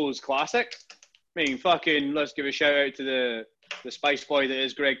bodybuilder and pose classic. I mean, fucking, let's give a shout out to the Spice Boy that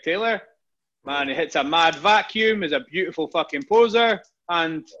is Greg Taylor. Man, he hits a mad vacuum, is a beautiful fucking poser,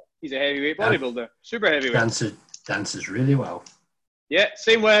 and he's a heavyweight bodybuilder. Super heavyweight. Dances really well. Yeah,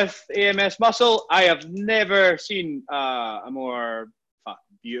 same with AMS Muscle. I have never seen a more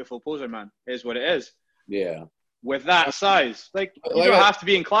beautiful poser, man. It is what it is. Yeah. With that size. Like, you don't have to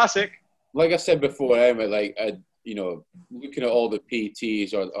be in classic. Like I said before, looking at all the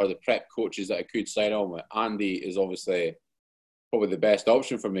PTs or the prep coaches that I could sign on with, Andy is obviously probably the best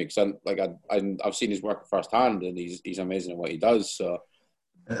option for me, because I've seen his work firsthand, and he's amazing at what he does. So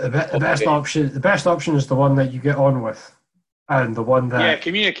the best option is the one that you get on with, and the one that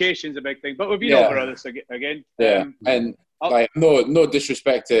communication's a big thing. But we've been over this again. Yeah, no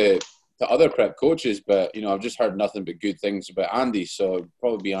disrespect to other prep coaches, but I've just heard nothing but good things about Andy. So it'd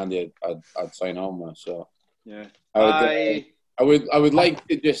probably be Andy I'd sign on with. So yeah, I would like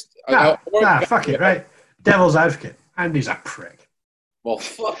to just fuck it, right? Devil's advocate. Andy's a prick. Well,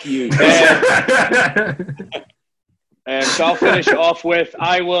 fuck you. So I'll finish it off with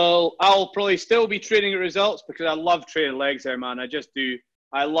I'll probably still be training at Results, because I love training legs there, man. I just do.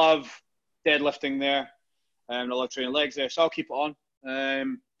 I love deadlifting there, and I love training legs there. So I'll keep it on.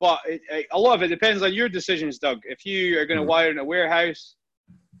 But a lot of it depends on your decisions, Doug. If you are going to wire in a warehouse,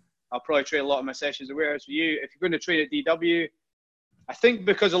 I'll probably train a lot of my sessions at warehouse for you. If you're going to train at DW, I think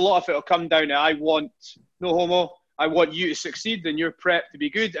because a lot of it will come down to I want you to succeed and your prep to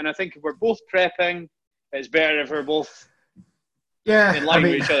be good. And I think if we're both prepping, it's better if we're both in line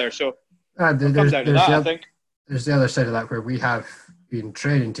with each other. So it comes down to that, I think. There's the other side of that, where we have been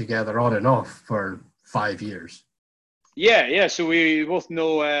training together on and off for 5 years. Yeah. So we both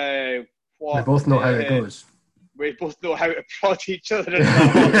know we both know how it goes. We both know how to prod each other in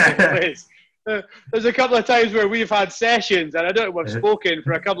that place. There's a couple of times where we've had sessions, and I don't know, we've spoken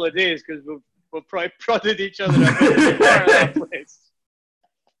for a couple of days because we've probably prodded each other in that place.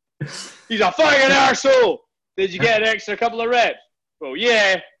 He's a fucking arsehole. Did you get an extra couple of reps? Well,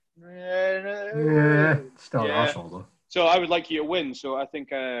 yeah. Still an arsehole though. So I would like you to win. So I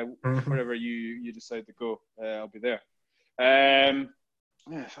think wherever you decide to go, I'll be there. I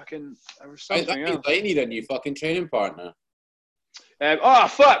need a new fucking training partner.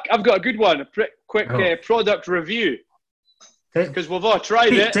 Fuck! I've got a good one. A quick product review. Because we've all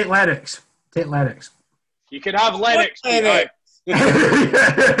tried it. Take Lennox. You can have Lennox.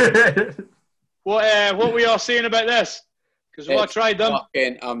 What were you all saying about this? Because we've all tried them.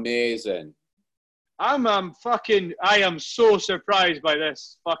 Fucking amazing. I am so surprised by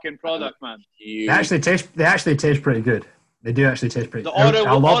this fucking product, man. They actually taste pretty good. They do actually taste pretty good. The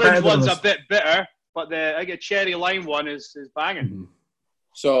orange one's a bit bitter, but the cherry lime one is banging. Mm-hmm.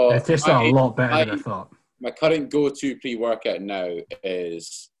 So it tastes a lot better than I thought. My current go-to pre-workout now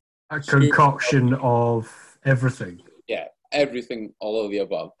is a concoction of everything. Yeah, everything, all of the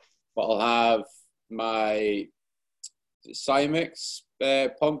above. But I'll have my Cymix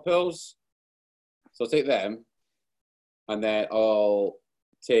pump pills. So I'll take them, and then I'll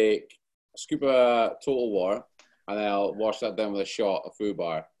take a scoop of Total War, and then I'll wash that down with a shot of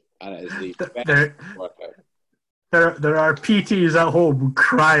FUBAR, and it is the best workout. There are PTs at home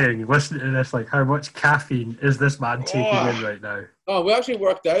crying, listening to this, like, how much caffeine is this man taking in right now? Oh, we actually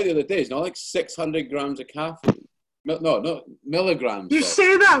worked out the other day. It's not like 600 grams of caffeine. No, milligrams. You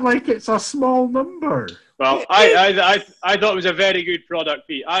say that like it's a small number. Well, I thought it was a very good product,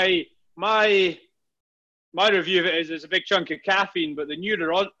 Pete. My review of it is there's a big chunk of caffeine, but the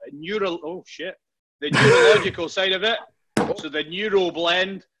neurological side of it, so the neuro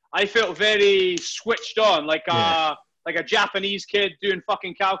blend, I felt very switched on, like a Japanese kid doing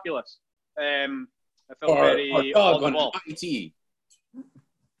fucking calculus. I felt very on the ball. IT.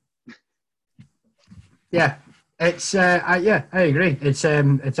 Yeah, it's I agree. It's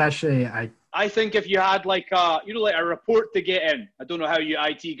actually I think if you had like a report to get in, I don't know how you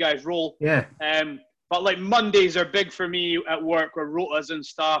IT guys roll. Yeah. But like Mondays are big for me at work with rotas and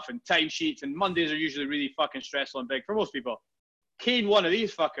stuff and timesheets, and Mondays are usually really fucking stressful and big for most people. Keen one of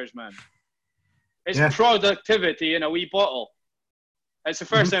these fuckers, man. It's productivity in a wee bottle. It's the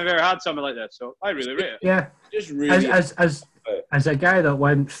first time I've ever had something like that, so I really rate it. Yeah. Just really As a guy that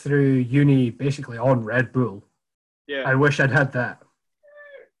went through uni basically on Red Bull, I wish I'd had that.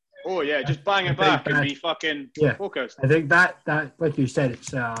 Oh yeah, just bang it back and be fucking focused. I think that like you said,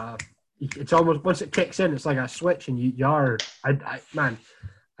 it's almost once it kicks in, it's like a switch, and you man,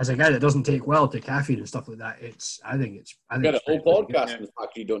 as a guy that doesn't take well to caffeine and stuff like that, I think it's got a whole podcast in the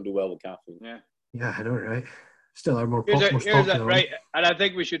fact you don't do well with caffeine. Yeah, I know, right? Still are more here's popular. It, right, and I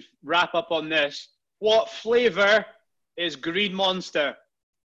think we should wrap up on this. What flavour is Green Monster?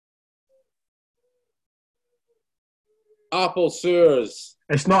 Apple Sours.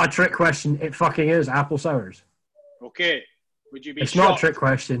 It's not a trick question. It fucking is apple sours. Okay. Would you be It's not a trick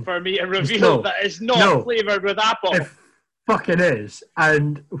question. For me to reveal that it's not flavoured with apple? It fucking is.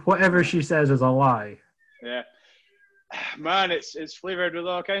 And whatever she says is a lie. Yeah. Man, it's flavoured with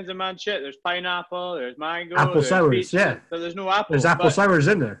all kinds of mad shit. There's pineapple, there's mango. Apple sours, peach, yeah. So there's no apple. There's apple sours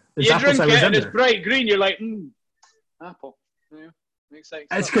in there. There's you apple drink sours it and in it's there. bright green, you're like, apple. Yeah, makes sense.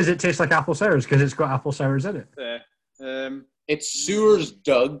 It's because it tastes like apple sours, because it's got apple sours in it. It's Sours,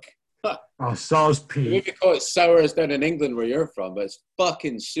 Doug. Oh, sours, Pete. Maybe call it sours down in England where you're from, but it's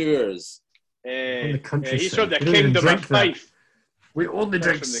fucking Sours. He's from the Kingdom of Fife. We only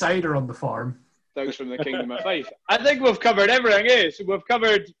drink cider on the farm. Doug's from the Kingdom of Fife. I think we've covered everything, So we've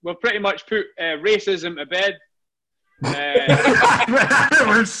pretty much put racism to bed.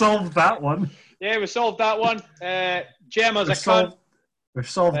 We've solved that one. Yeah, we solved that one. Gemma's a cunt. We've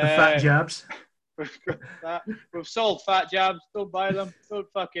solved the fat jabs. We've solved fat jabs. Don't buy them. Don't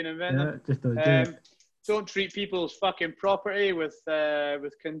fucking invent them. Just don't do it. Don't treat people's fucking property with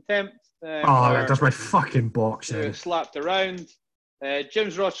contempt. That's my fucking box. Slapped around.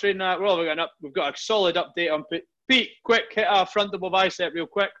 Jim's raw training. Well, we've got a solid update on Pete. Quick, hit a front double bicep real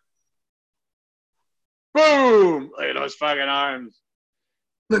quick. Boom! Look at those fucking arms.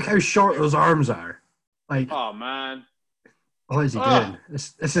 Look how short those arms are. Like, oh man. What is he doing?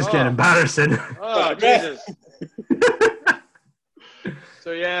 This is getting embarrassing. Oh Jesus.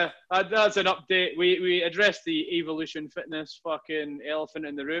 So yeah, that's an update. We addressed the evolution fitness fucking elephant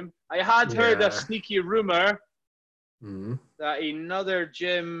in the room. I had heard a sneaky rumor that another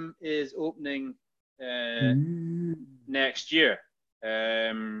gym is opening next year.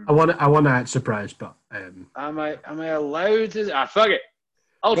 I want to act surprised, but am I allowed to? Fuck it.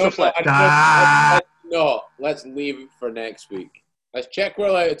 Ultraflex. No, let's leave it for next week. Let's check we're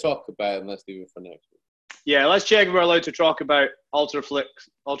allowed to talk about it, and let's leave it for next week. Yeah, let's check if we're allowed to talk about Ultraflex,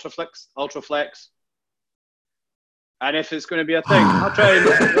 and if it's going to be a thing. I'll try and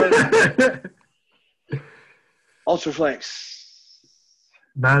Ultraflex.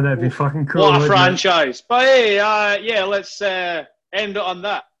 Man, that'd be fucking cool. What a franchise! But hey, let's end it on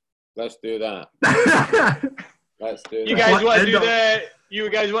that. Let's do that. Let's do that. You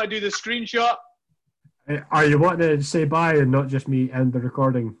guys want to do the screenshot? Are you wanting to say bye and not just me end the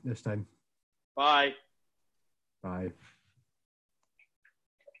recording this time? Bye. Bye.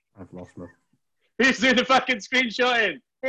 I've lost my... Who's doing the fucking screenshotting?